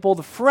of people,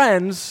 the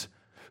friends,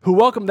 who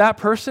welcome that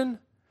person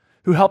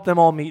who helped them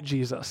all meet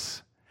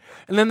Jesus.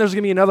 And then there's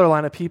going to be another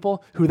line of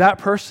people who that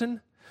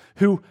person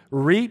who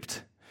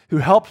reaped, who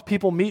helped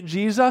people meet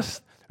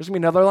Jesus, there's going to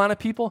be another line of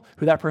people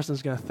who that person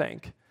is going to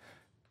thank.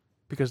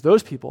 Because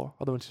those people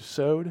are the ones who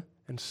sowed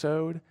and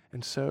sowed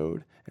and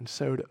sowed and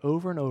sowed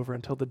over and over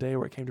until the day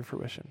where it came to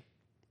fruition.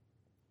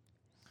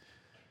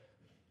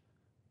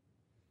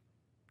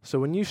 So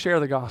when you share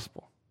the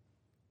gospel,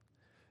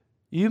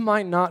 you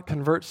might not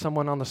convert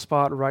someone on the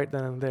spot right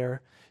then and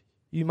there.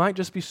 You might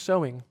just be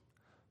sowing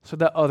so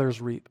that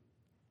others reap.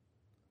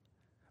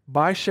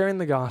 By sharing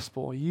the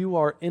gospel, you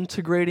are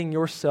integrating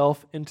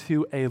yourself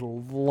into a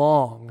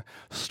long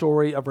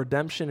story of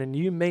redemption, and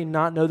you may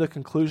not know the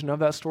conclusion of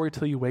that story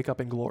till you wake up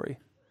in glory.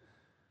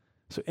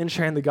 So in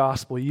sharing the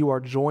gospel, you are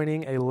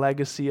joining a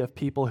legacy of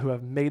people who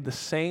have made the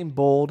same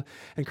bold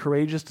and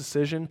courageous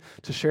decision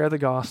to share the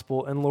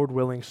gospel, and Lord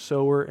willing,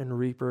 sower and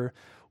reaper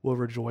will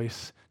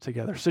rejoice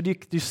together. So do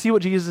you see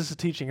what Jesus is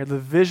teaching here, the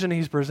vision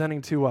he's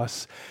presenting to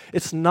us?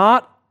 It's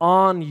not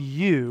on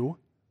you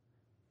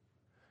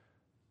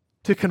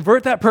to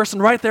convert that person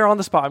right there on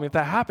the spot. I mean, if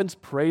that happens,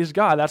 praise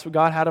God. That's what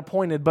God had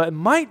appointed. But it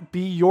might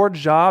be your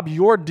job,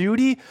 your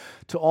duty,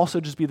 to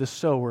also just be the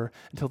sower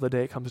until the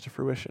day it comes to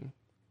fruition.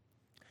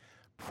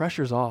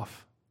 Pressure's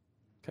off.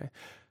 Okay?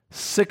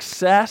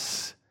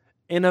 Success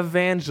in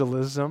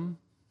evangelism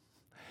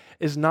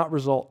is not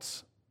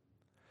results.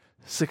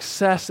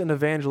 Success in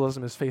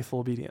evangelism is faithful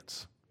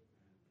obedience.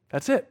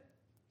 That's it.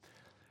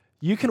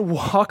 You can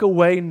walk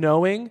away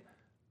knowing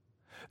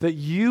that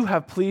you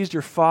have pleased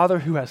your Father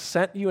who has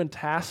sent you and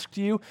tasked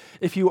you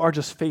if you are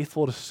just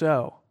faithful to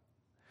sow.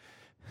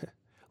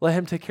 Let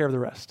him take care of the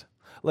rest.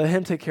 Let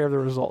him take care of the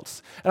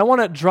results. And I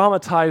want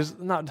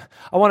to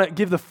I want to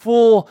give the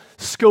full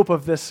scope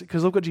of this,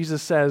 because look what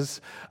Jesus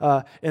says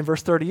in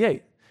verse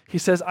 38. He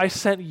says, I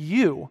sent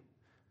you.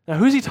 Now,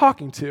 who's he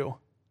talking to?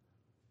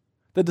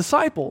 The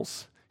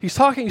disciples. He's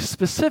talking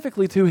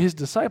specifically to his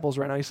disciples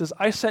right now. He says,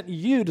 I sent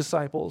you,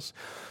 disciples,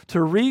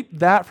 to reap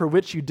that for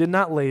which you did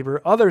not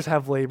labor. Others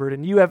have labored,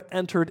 and you have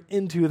entered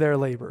into their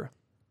labor.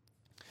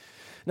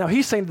 Now,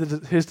 he's saying to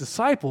his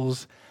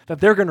disciples that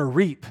they're going to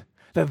reap,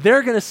 that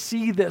they're going to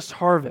see this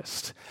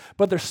harvest,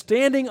 but they're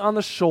standing on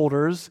the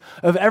shoulders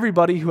of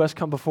everybody who has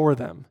come before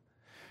them.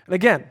 And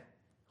again,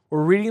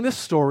 we're reading this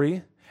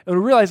story, and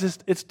we realize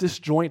it's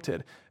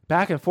disjointed,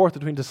 back and forth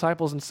between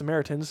disciples and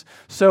Samaritans.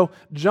 So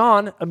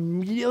John,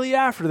 immediately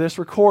after this,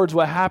 records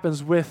what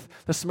happens with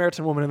the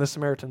Samaritan woman and the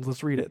Samaritans.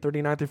 Let's read it,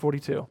 39 through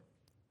 42.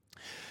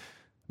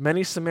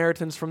 Many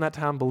Samaritans from that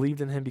town believed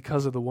in him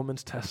because of the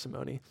woman's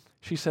testimony.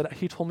 She said,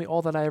 he told me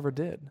all that I ever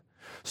did.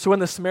 So when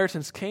the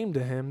Samaritans came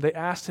to him, they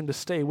asked him to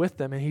stay with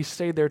them, and he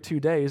stayed there 2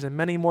 days, and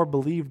many more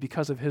believed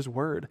because of his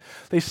word.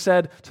 They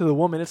said to the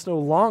woman, it's no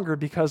longer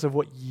because of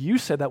what you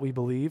said that we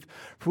believe,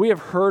 for we have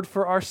heard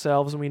for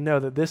ourselves, and we know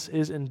that this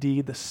is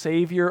indeed the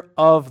Savior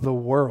of the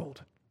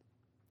world.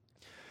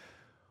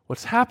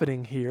 What's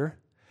happening here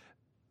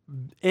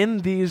in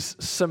these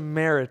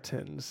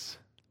Samaritans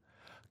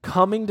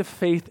coming to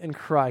faith in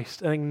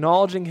Christ and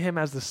acknowledging him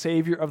as the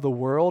Savior of the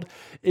world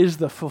is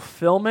the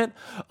fulfillment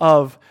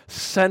of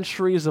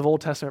centuries of Old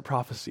Testament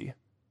prophecy.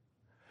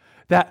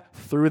 That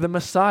through the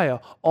Messiah,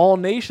 all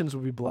nations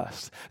would be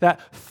blessed.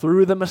 That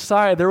through the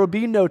Messiah, there would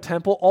be no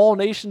temple. All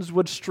nations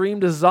would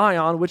stream to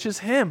Zion, which is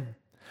him.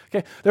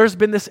 Okay, there's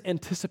been this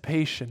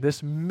anticipation,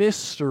 this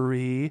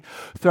mystery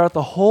throughout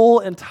the whole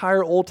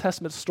entire Old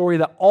Testament story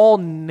that all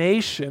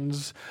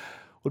nations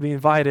would be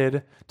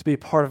invited to be a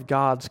part of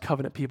God's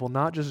covenant people,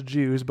 not just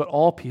Jews, but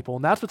all people.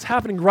 And that's what's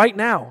happening right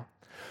now.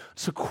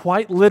 So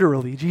quite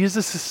literally,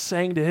 Jesus is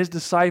saying to his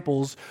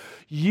disciples,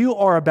 you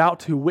are about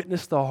to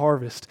witness the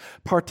harvest.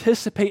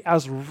 Participate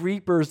as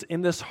reapers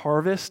in this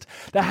harvest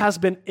that has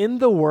been in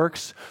the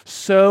works,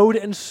 sowed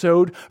and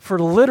sowed for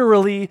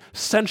literally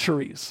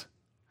centuries.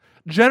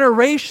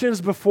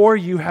 Generations before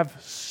you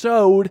have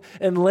sowed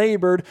and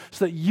labored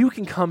so that you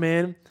can come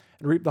in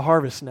and reap the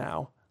harvest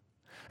now.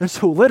 And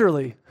so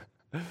literally,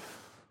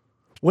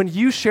 when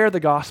you share the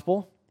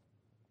gospel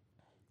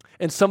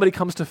and somebody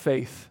comes to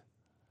faith,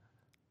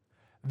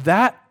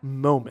 that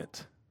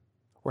moment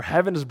where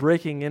heaven is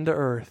breaking into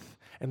earth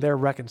and they're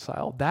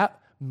reconciled,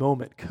 that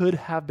moment could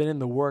have been in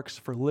the works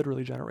for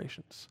literally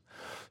generations.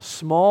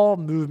 Small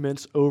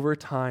movements over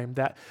time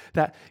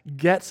that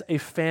gets a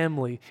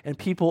family and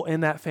people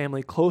in that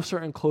family closer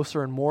and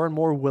closer and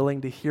more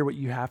willing to hear what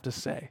you have to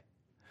say.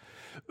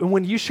 And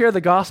when you share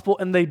the gospel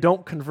and they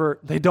don't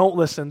convert, they don't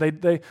listen,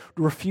 they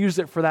refuse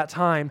it for that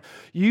time,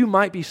 you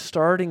might be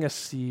starting a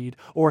seed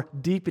or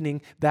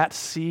deepening that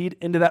seed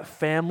into that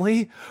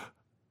family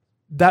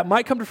that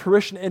might come to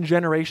fruition in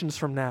generations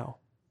from now.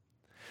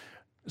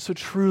 So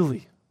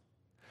truly,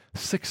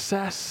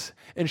 success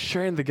in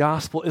sharing the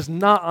gospel is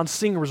not on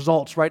seeing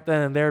results right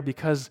then and there,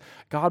 because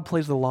God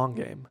plays the long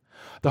game.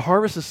 The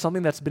harvest is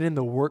something that's been in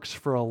the works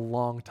for a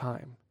long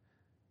time.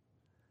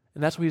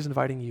 And that's what he's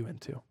inviting you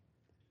into.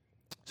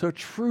 So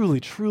truly,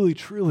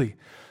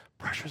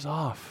 pressure's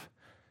off.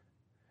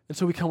 And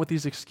so we come with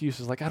these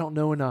excuses like, I don't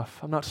know enough,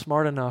 I'm not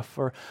smart enough,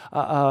 or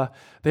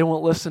they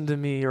won't listen to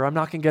me, or I'm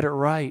not going to get it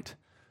right.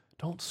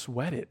 Don't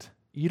sweat it.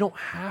 You don't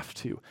have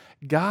to.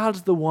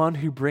 God's the one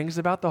who brings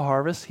about the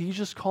harvest. He's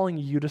just calling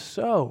you to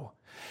sow.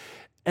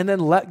 And then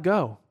let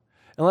go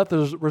and let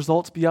the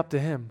results be up to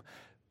him.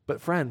 But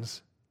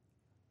friends,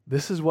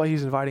 this is what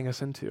he's inviting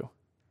us into.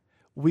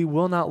 We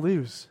will not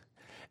lose,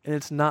 and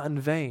it's not in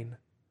vain,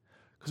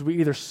 because we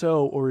either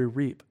sow or we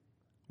reap,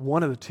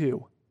 one of the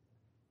two,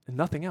 and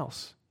nothing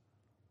else.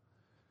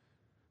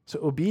 So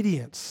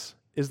obedience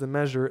is the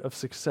measure of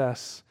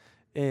success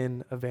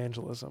in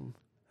evangelism,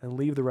 and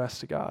leave the rest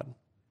to God.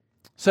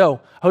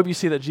 So I hope you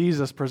see that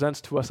Jesus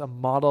presents to us a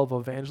model of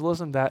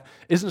evangelism that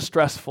isn't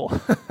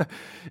stressful.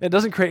 It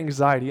doesn't create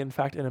anxiety. In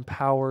fact, it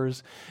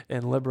empowers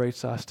and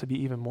liberates us to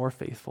be even more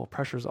faithful.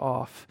 Pressure's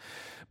off.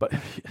 But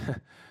so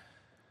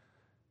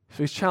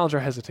he's challenged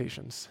our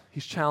hesitations.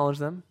 He's challenged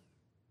them.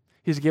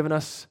 He's given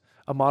us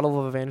a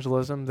model of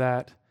evangelism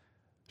that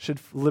should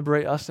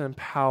liberate us and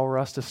empower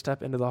us to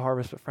step into the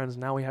harvest. But friends,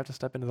 now we have to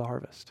step into the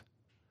harvest.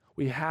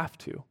 We have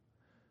to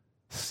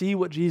see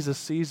what Jesus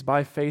sees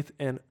by faith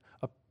and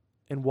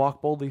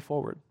walk boldly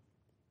forward.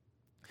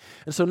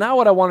 And so now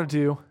what I want to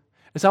do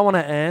is I want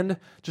to end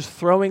just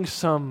throwing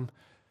some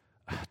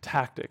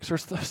tactics or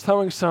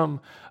throwing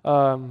some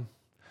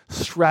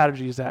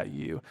strategies at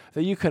you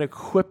that you can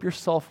equip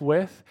yourself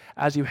with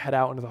as you head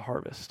out into the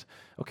harvest.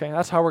 Okay,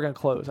 that's how we're going to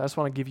close. I just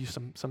want to give you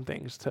some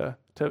things to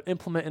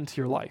implement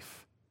into your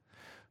life.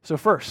 So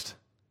first,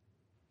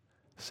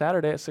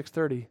 Saturday at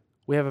 6:30,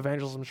 we have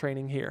evangelism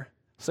training here.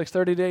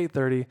 6:30 to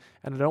 8:30,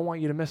 and I don't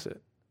want you to miss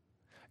it.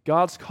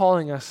 God's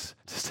calling us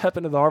to step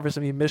into the harvest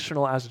and be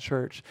missional as a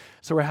church.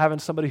 So we're having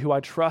somebody who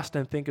I trust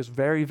and think is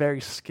very, very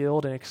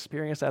skilled and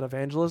experienced at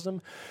evangelism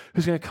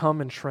who's going to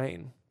come and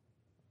train.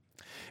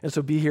 And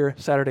so be here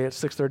Saturday at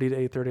 6:30 to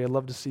 8:30. I'd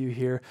love to see you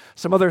here.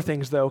 Some other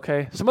things, though,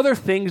 okay? Some other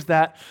things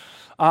that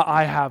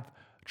I have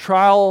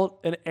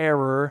trial and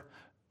error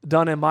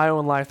done in my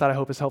own life that I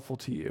hope is helpful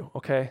to you,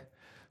 okay?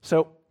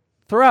 So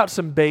throw out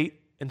some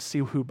bait and see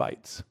who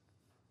bites.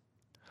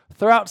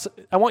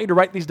 I want you to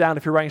write these down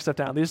if you're writing stuff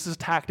down. These are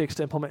tactics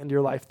to implement into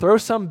your life. Throw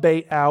some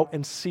bait out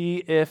and see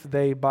if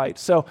they bite.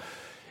 So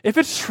if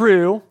it's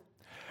true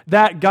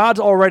that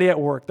God's already at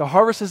work, the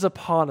harvest is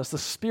upon us, the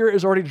Spirit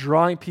is already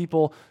drawing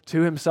people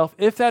to himself,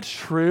 if that's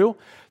true,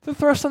 then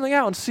throw something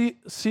out and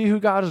see who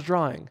God is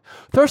drawing.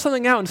 Throw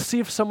something out and see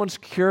if someone's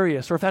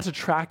curious or if that's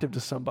attractive to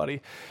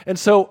somebody. And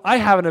so I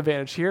have an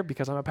advantage here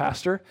because I'm a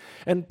pastor,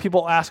 and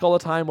people ask all the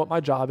time what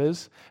my job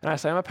is, and I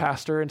say I'm a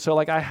pastor, and so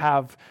I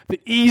have the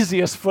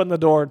easiest foot in the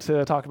door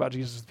to talk about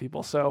Jesus with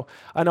people. So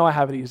I know I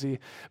have it easy.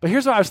 But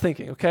here's what I was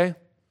thinking, okay?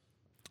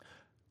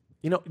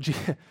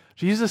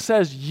 Jesus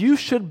says you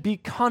should be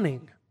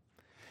cunning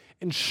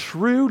and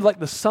shrewd like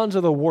the sons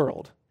of the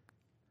world,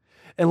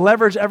 and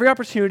leverage every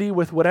opportunity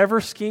with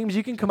whatever schemes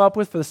you can come up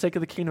with for the sake of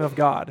the kingdom of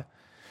God.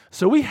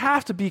 So we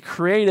have to be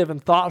creative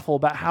and thoughtful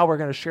about how we're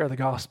going to share the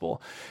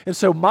gospel. And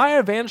so my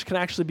advantage can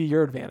actually be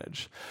your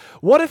advantage.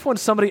 What if when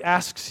somebody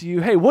asks you,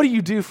 hey, what do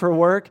you do for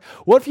work?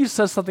 What if you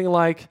said something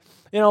like,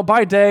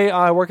 by day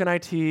I work in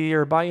IT,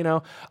 or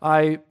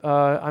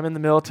I'm in the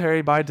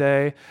military by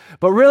day,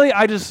 but really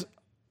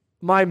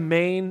my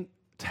main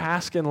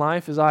task in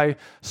life is I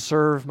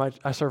serve my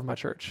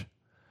church.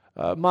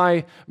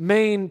 My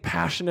main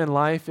passion in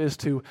life is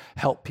to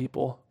help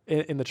people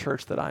in the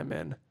church that I'm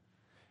in.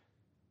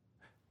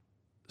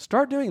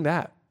 Start doing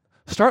that.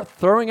 Start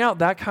throwing out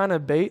that kind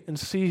of bait and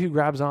see who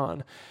grabs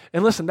on.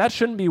 And listen, that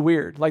shouldn't be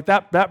weird. Like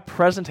that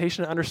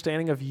presentation and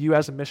understanding of you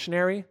as a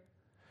missionary,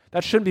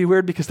 that shouldn't be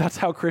weird because that's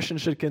how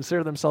Christians should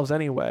consider themselves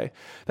anyway.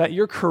 That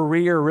your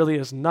career really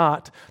is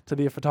not to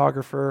be a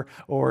photographer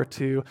or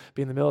to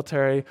be in the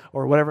military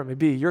or whatever it may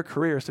be. Your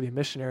career is to be a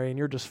missionary, and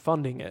you're just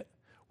funding it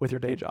with your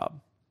day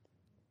job.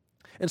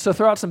 And so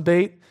throw out some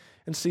bait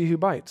and see who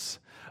bites.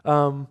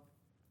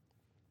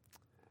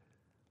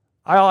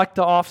 I like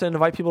to often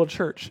invite people to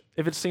church.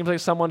 If it seems like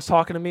someone's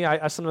talking to me,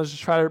 I sometimes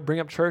just try to bring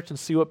up church and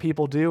see what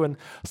people do. And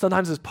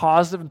sometimes it's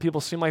positive and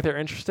people seem like they're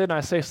interested. And I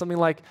say something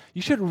like,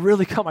 you should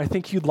really come. I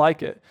think you'd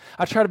like it.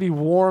 I try to be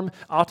warm,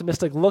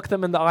 optimistic, look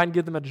them in the eye and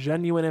give them a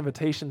genuine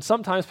invitation.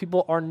 Sometimes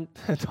people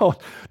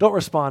don't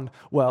respond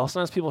well.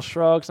 Sometimes people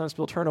shrug. Sometimes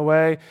people turn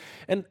away.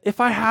 And if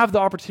I have the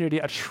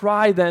opportunity, I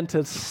try then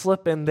to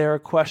slip in there a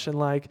question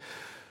like,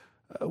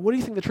 what do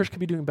you think the church could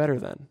be doing better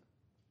then?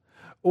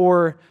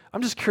 Or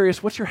I'm just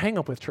curious, what's your hang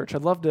up with church?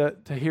 I'd love to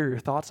hear your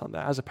thoughts on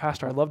that. As a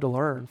pastor, I'd love to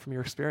learn from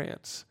your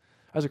experience.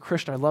 As a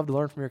Christian, I'd love to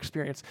learn from your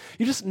experience.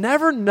 You just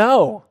never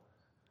know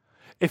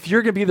if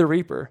you're going to be the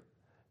reaper,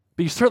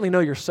 but you certainly know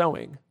you're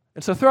sowing.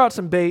 And so throw out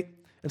some bait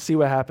and see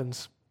what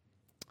happens.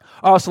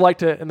 I also like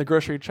to, in the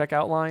grocery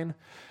checkout line,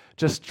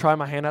 just try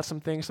my hand at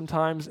some things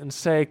sometimes and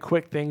say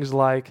quick things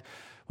like,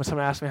 when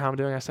someone asks me how I'm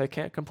doing, I say,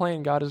 can't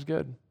complain, God is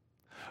good.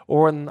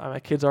 Or when my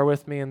kids are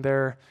with me and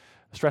they're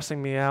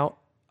stressing me out,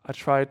 I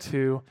try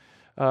to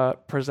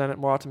present it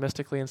more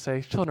optimistically and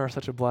say, children are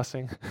such a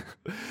blessing.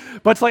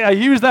 But it's like I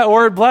use that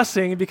word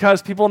blessing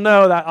because people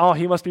know that,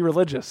 he must be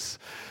religious.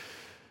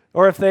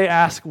 Or if they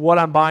ask what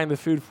I'm buying the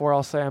food for,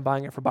 I'll say I'm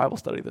buying it for Bible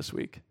study this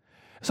week.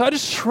 So I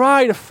just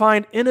try to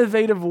find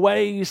innovative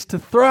ways to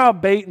throw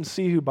out bait and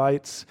see who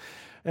bites.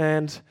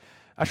 And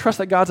I trust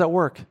that God's at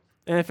work.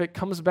 And if it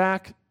comes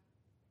back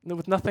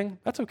with nothing,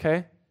 that's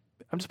okay.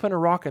 I'm just putting a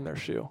rock in their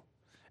shoe.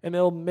 And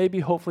it'll maybe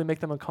hopefully make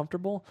them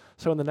uncomfortable.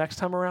 So when the next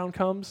time around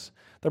comes,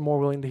 they're more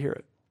willing to hear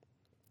it.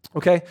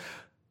 Okay?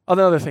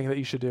 Another thing that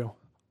you should do,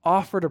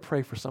 offer to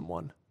pray for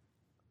someone.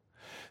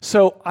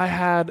 So I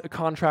had a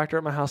contractor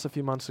at my house a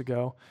few months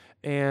ago,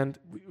 and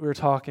we were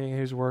talking,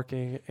 he was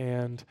working,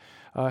 and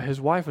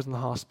his wife was in the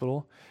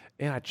hospital,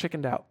 and I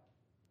chickened out.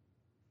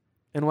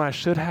 And what I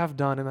should have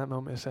done in that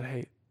moment is said,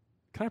 hey,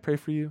 can I pray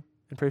for you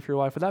and pray for your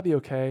wife? Would that be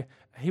okay?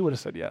 And he would have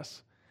said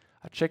yes.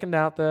 I chickened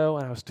out, though,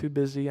 and I was too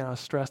busy, and I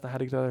was stressed, and I had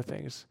to get to other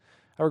things.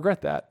 I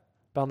regret that,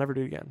 but I'll never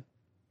do it again.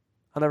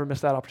 I'll never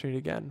miss that opportunity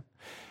again.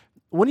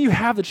 When you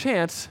have the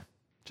chance,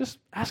 just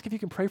ask if you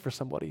can pray for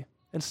somebody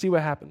and see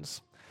what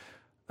happens.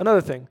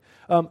 Another thing,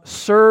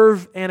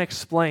 serve and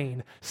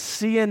explain.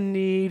 See a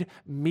need,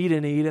 meet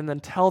a need, and then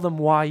tell them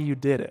why you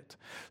did it.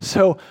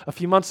 So a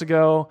few months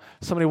ago,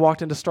 somebody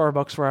walked into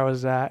Starbucks where I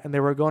was at, and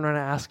they were going around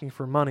asking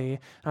for money.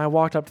 And I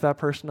walked up to that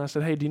person, and I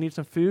said, hey, do you need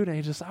some food? And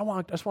he just,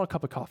 I just want a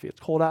cup of coffee. It's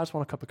cold out, I just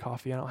want a cup of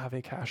coffee. I don't have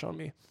any cash on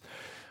me.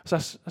 So I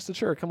said,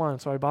 sure, come on.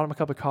 So I bought him a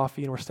cup of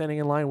coffee, and we're standing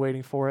in line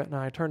waiting for it. And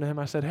I turned to him,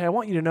 I said, hey, I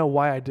want you to know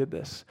why I did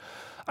this.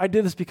 I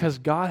did this because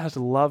God has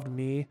loved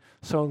me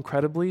so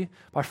incredibly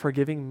by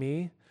forgiving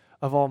me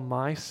of all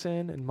my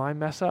sin and my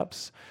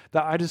mess-ups,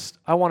 that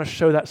I want to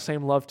show that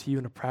same love to you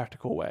in a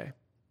practical way.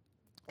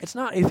 It's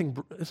not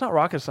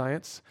rocket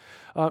science.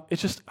 It's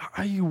just,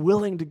 are you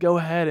willing to go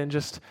ahead and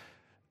just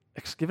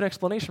give an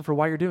explanation for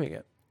why you're doing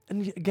it?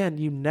 And again,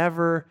 you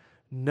never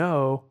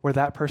know where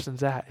that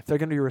person's at, if they're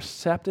going to be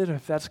receptive,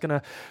 if that's going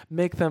to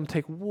make them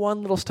take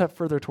one little step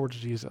further towards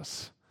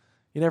Jesus.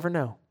 You never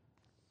know.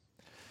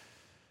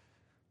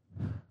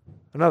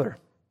 Another,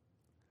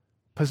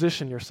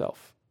 position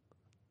yourself.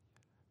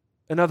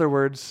 In other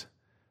words,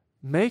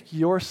 make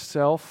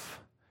yourself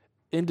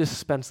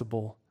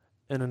indispensable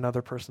in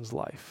another person's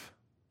life.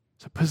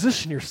 So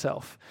position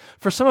yourself.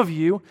 For some of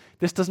you,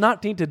 this does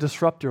not need to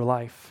disrupt your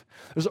life.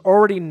 There's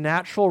already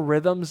natural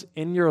rhythms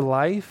in your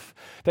life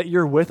that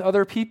you're with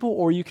other people,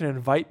 or you can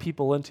invite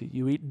people into.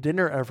 You eat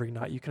dinner every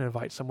night. You can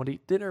invite someone to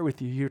eat dinner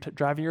with you. You're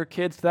driving your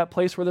kids to that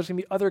place where there's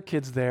going to be other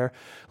kids there.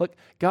 Look,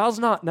 God's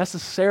not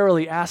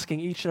necessarily asking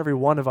each and every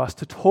one of us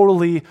to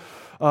totally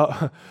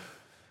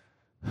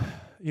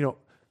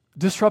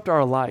disrupt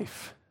our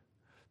life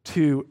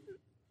to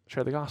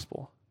share the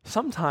gospel.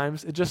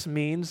 Sometimes it just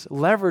means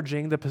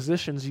leveraging the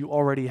positions you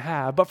already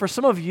have. But for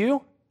some of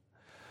you,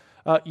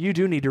 you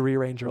do need to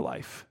rearrange your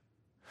life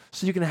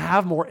so you can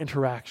have more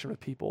interaction with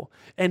people.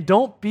 And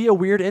don't be a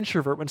weird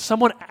introvert. When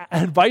someone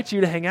invites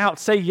you to hang out,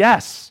 say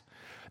yes.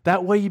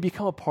 That way you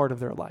become a part of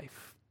their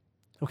life.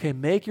 Okay,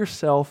 make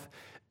yourself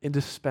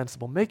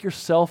indispensable. Make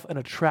yourself an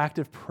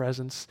attractive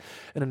presence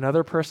in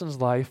another person's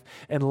life.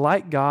 And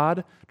like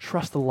God,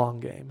 trust the long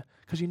game,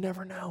 because you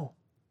never know.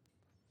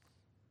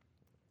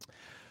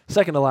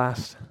 Second to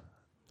last,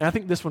 and I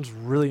think this one's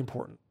really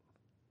important,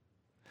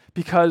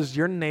 because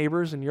your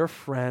neighbors and your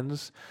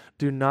friends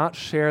do not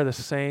share the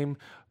same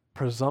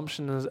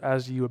presumptions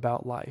as you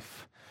about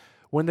life.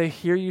 When they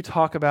hear you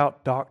talk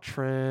about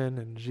doctrine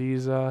and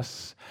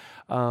Jesus,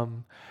 they're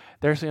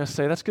going to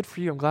say, that's good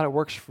for you. I'm glad it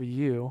works for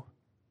you.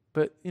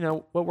 But,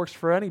 what works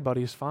for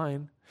anybody is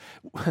fine.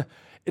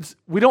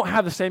 We don't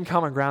have the same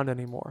common ground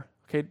anymore.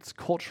 Okay, it's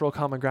cultural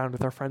common ground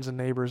with our friends and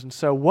neighbors. And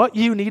so what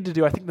you need to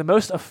do, I think the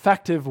most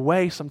effective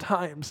way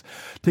sometimes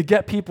to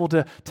get people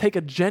to take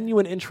a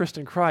genuine interest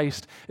in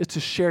Christ is to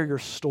share your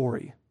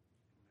story.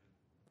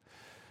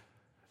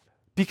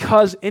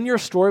 Because in your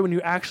story, when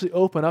you actually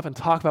open up and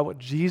talk about what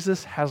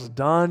Jesus has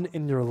done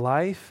in your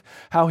life,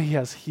 how he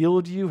has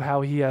healed you,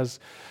 how he has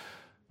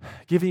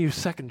given you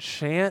second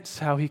chance,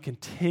 how he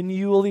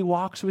continually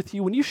walks with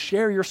you, when you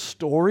share your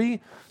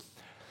story,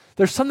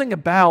 there's something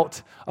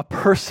about a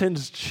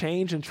person's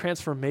change and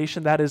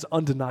transformation that is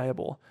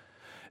undeniable.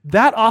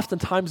 That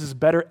oftentimes is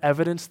better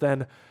evidence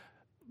than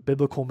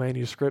biblical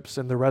manuscripts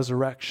and the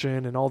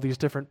resurrection and all these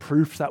different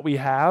proofs that we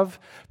have.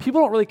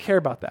 People don't really care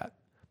about that,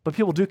 but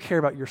people do care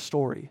about your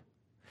story.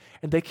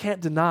 And they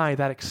can't deny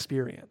that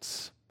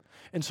experience.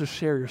 And so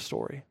share your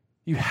story.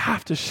 You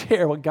have to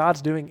share what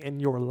God's doing in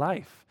your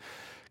life,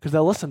 because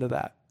they'll listen to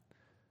that.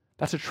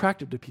 That's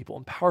attractive to people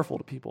and powerful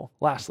to people.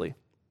 Lastly,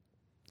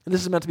 and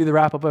this is meant to be the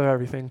wrap-up of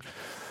everything,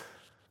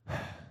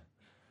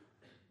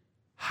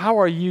 how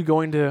are you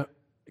going to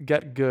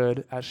get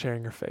good at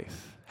sharing your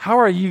faith? How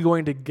are you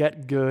going to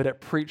get good at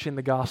preaching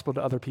the gospel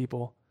to other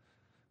people?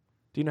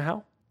 Do you know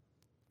how?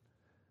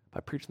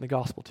 By preaching the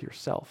gospel to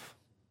yourself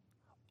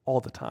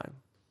all the time.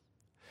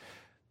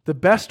 The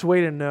best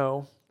way to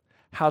know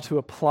how to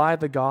apply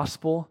the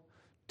gospel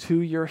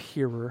to your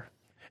hearer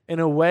in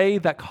a way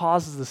that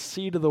causes the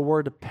seed of the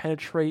word to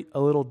penetrate a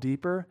little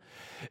deeper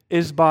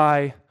is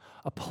by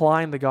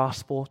applying the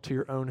gospel to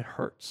your own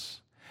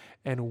hurts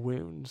and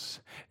wounds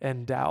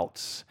and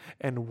doubts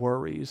and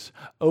worries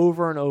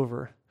over and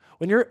over.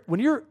 When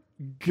you're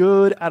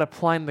good at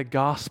applying the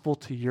gospel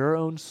to your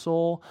own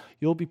soul,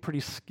 you'll be pretty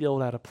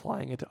skilled at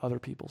applying it to other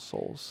people's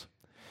souls.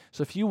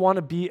 So if you want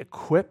to be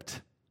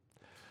equipped,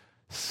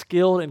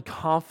 skilled and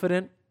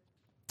confident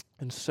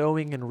in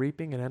sowing and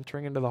reaping and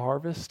entering into the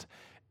harvest,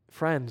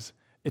 friends,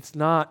 it's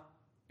not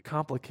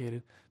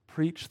complicated.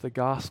 Preach the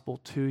gospel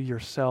to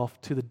yourself,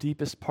 to the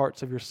deepest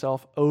parts of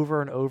yourself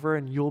over and over,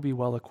 and you'll be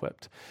well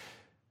equipped.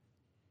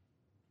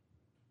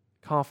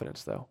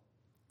 Confidence, though.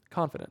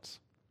 Confidence.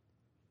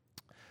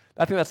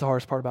 I think that's the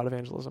hardest part about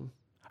evangelism.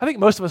 I think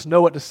most of us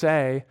know what to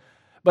say,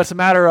 but it's a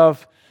matter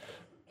of,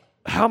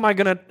 how am I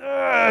going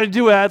to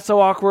do it? It's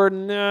so awkward,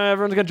 and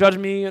everyone's going to judge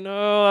me, and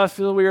I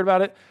feel weird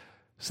about it.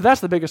 So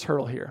that's the biggest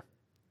hurdle here.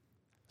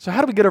 So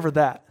how do we get over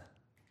that?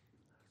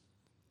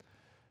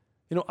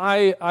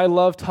 I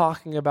love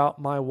talking about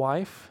my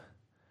wife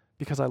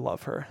because I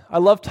love her. I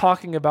love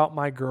talking about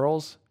my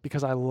girls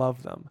because I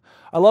love them.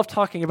 I love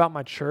talking about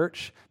my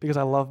church because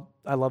I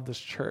love this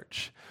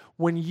church.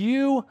 When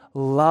you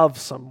love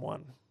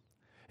someone,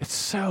 it's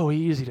so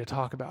easy to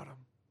talk about them.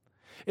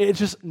 It's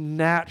just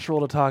natural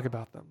to talk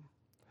about them.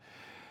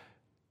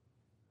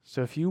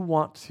 So if you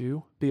want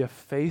to be a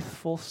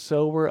faithful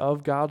sower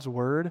of God's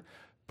word,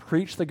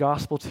 preach the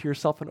gospel to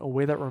yourself in a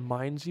way that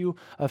reminds you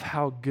of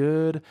how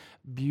good,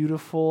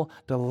 beautiful,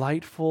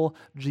 delightful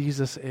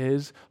Jesus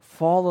is.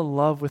 Fall in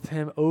love with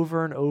him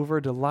over and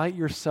over. Delight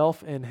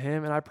yourself in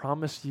him. And I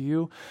promise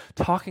you,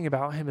 talking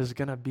about him is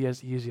going to be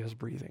as easy as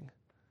breathing.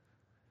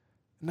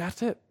 And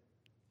that's it.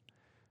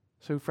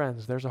 So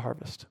friends, there's a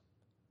harvest.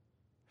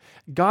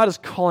 God is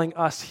calling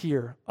us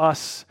here,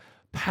 us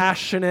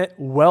passionate,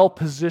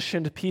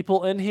 well-positioned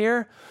people in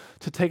here,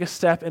 to take a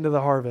step into the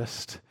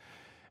harvest.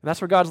 And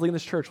that's where God's leading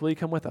this church. Will you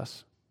come with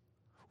us?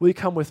 Will you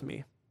come with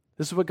me?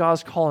 This is what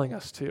God's calling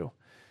us to.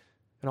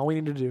 And all we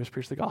need to do is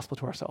preach the gospel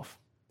to ourselves.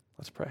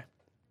 Let's pray.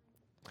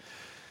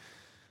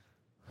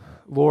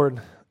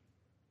 Lord,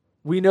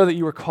 we know that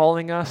you are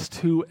calling us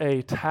to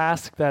a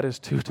task that is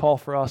too tall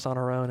for us on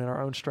our own, in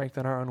our own strength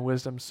and our own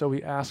wisdom. So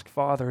we ask,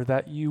 Father,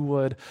 that you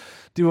would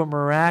do a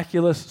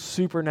miraculous,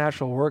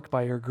 supernatural work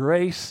by your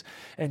grace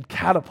and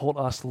catapult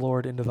us,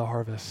 Lord, into the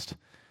harvest.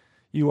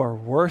 You are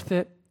worth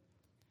it.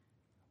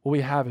 What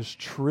we have is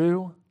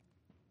true.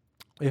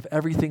 We have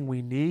everything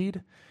we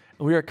need.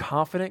 And we are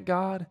confident,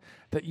 God,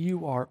 that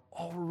you are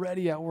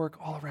already at work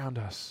all around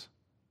us.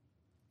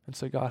 And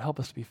so, God, help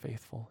us to be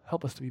faithful.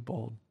 Help us to be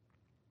bold.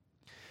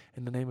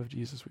 In the name of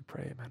Jesus, we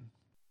pray, amen.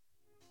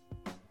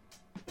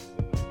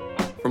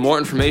 For more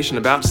information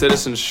about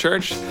Citizens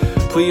Church,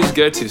 please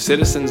go to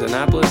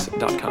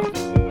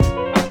citizensannapolis.com.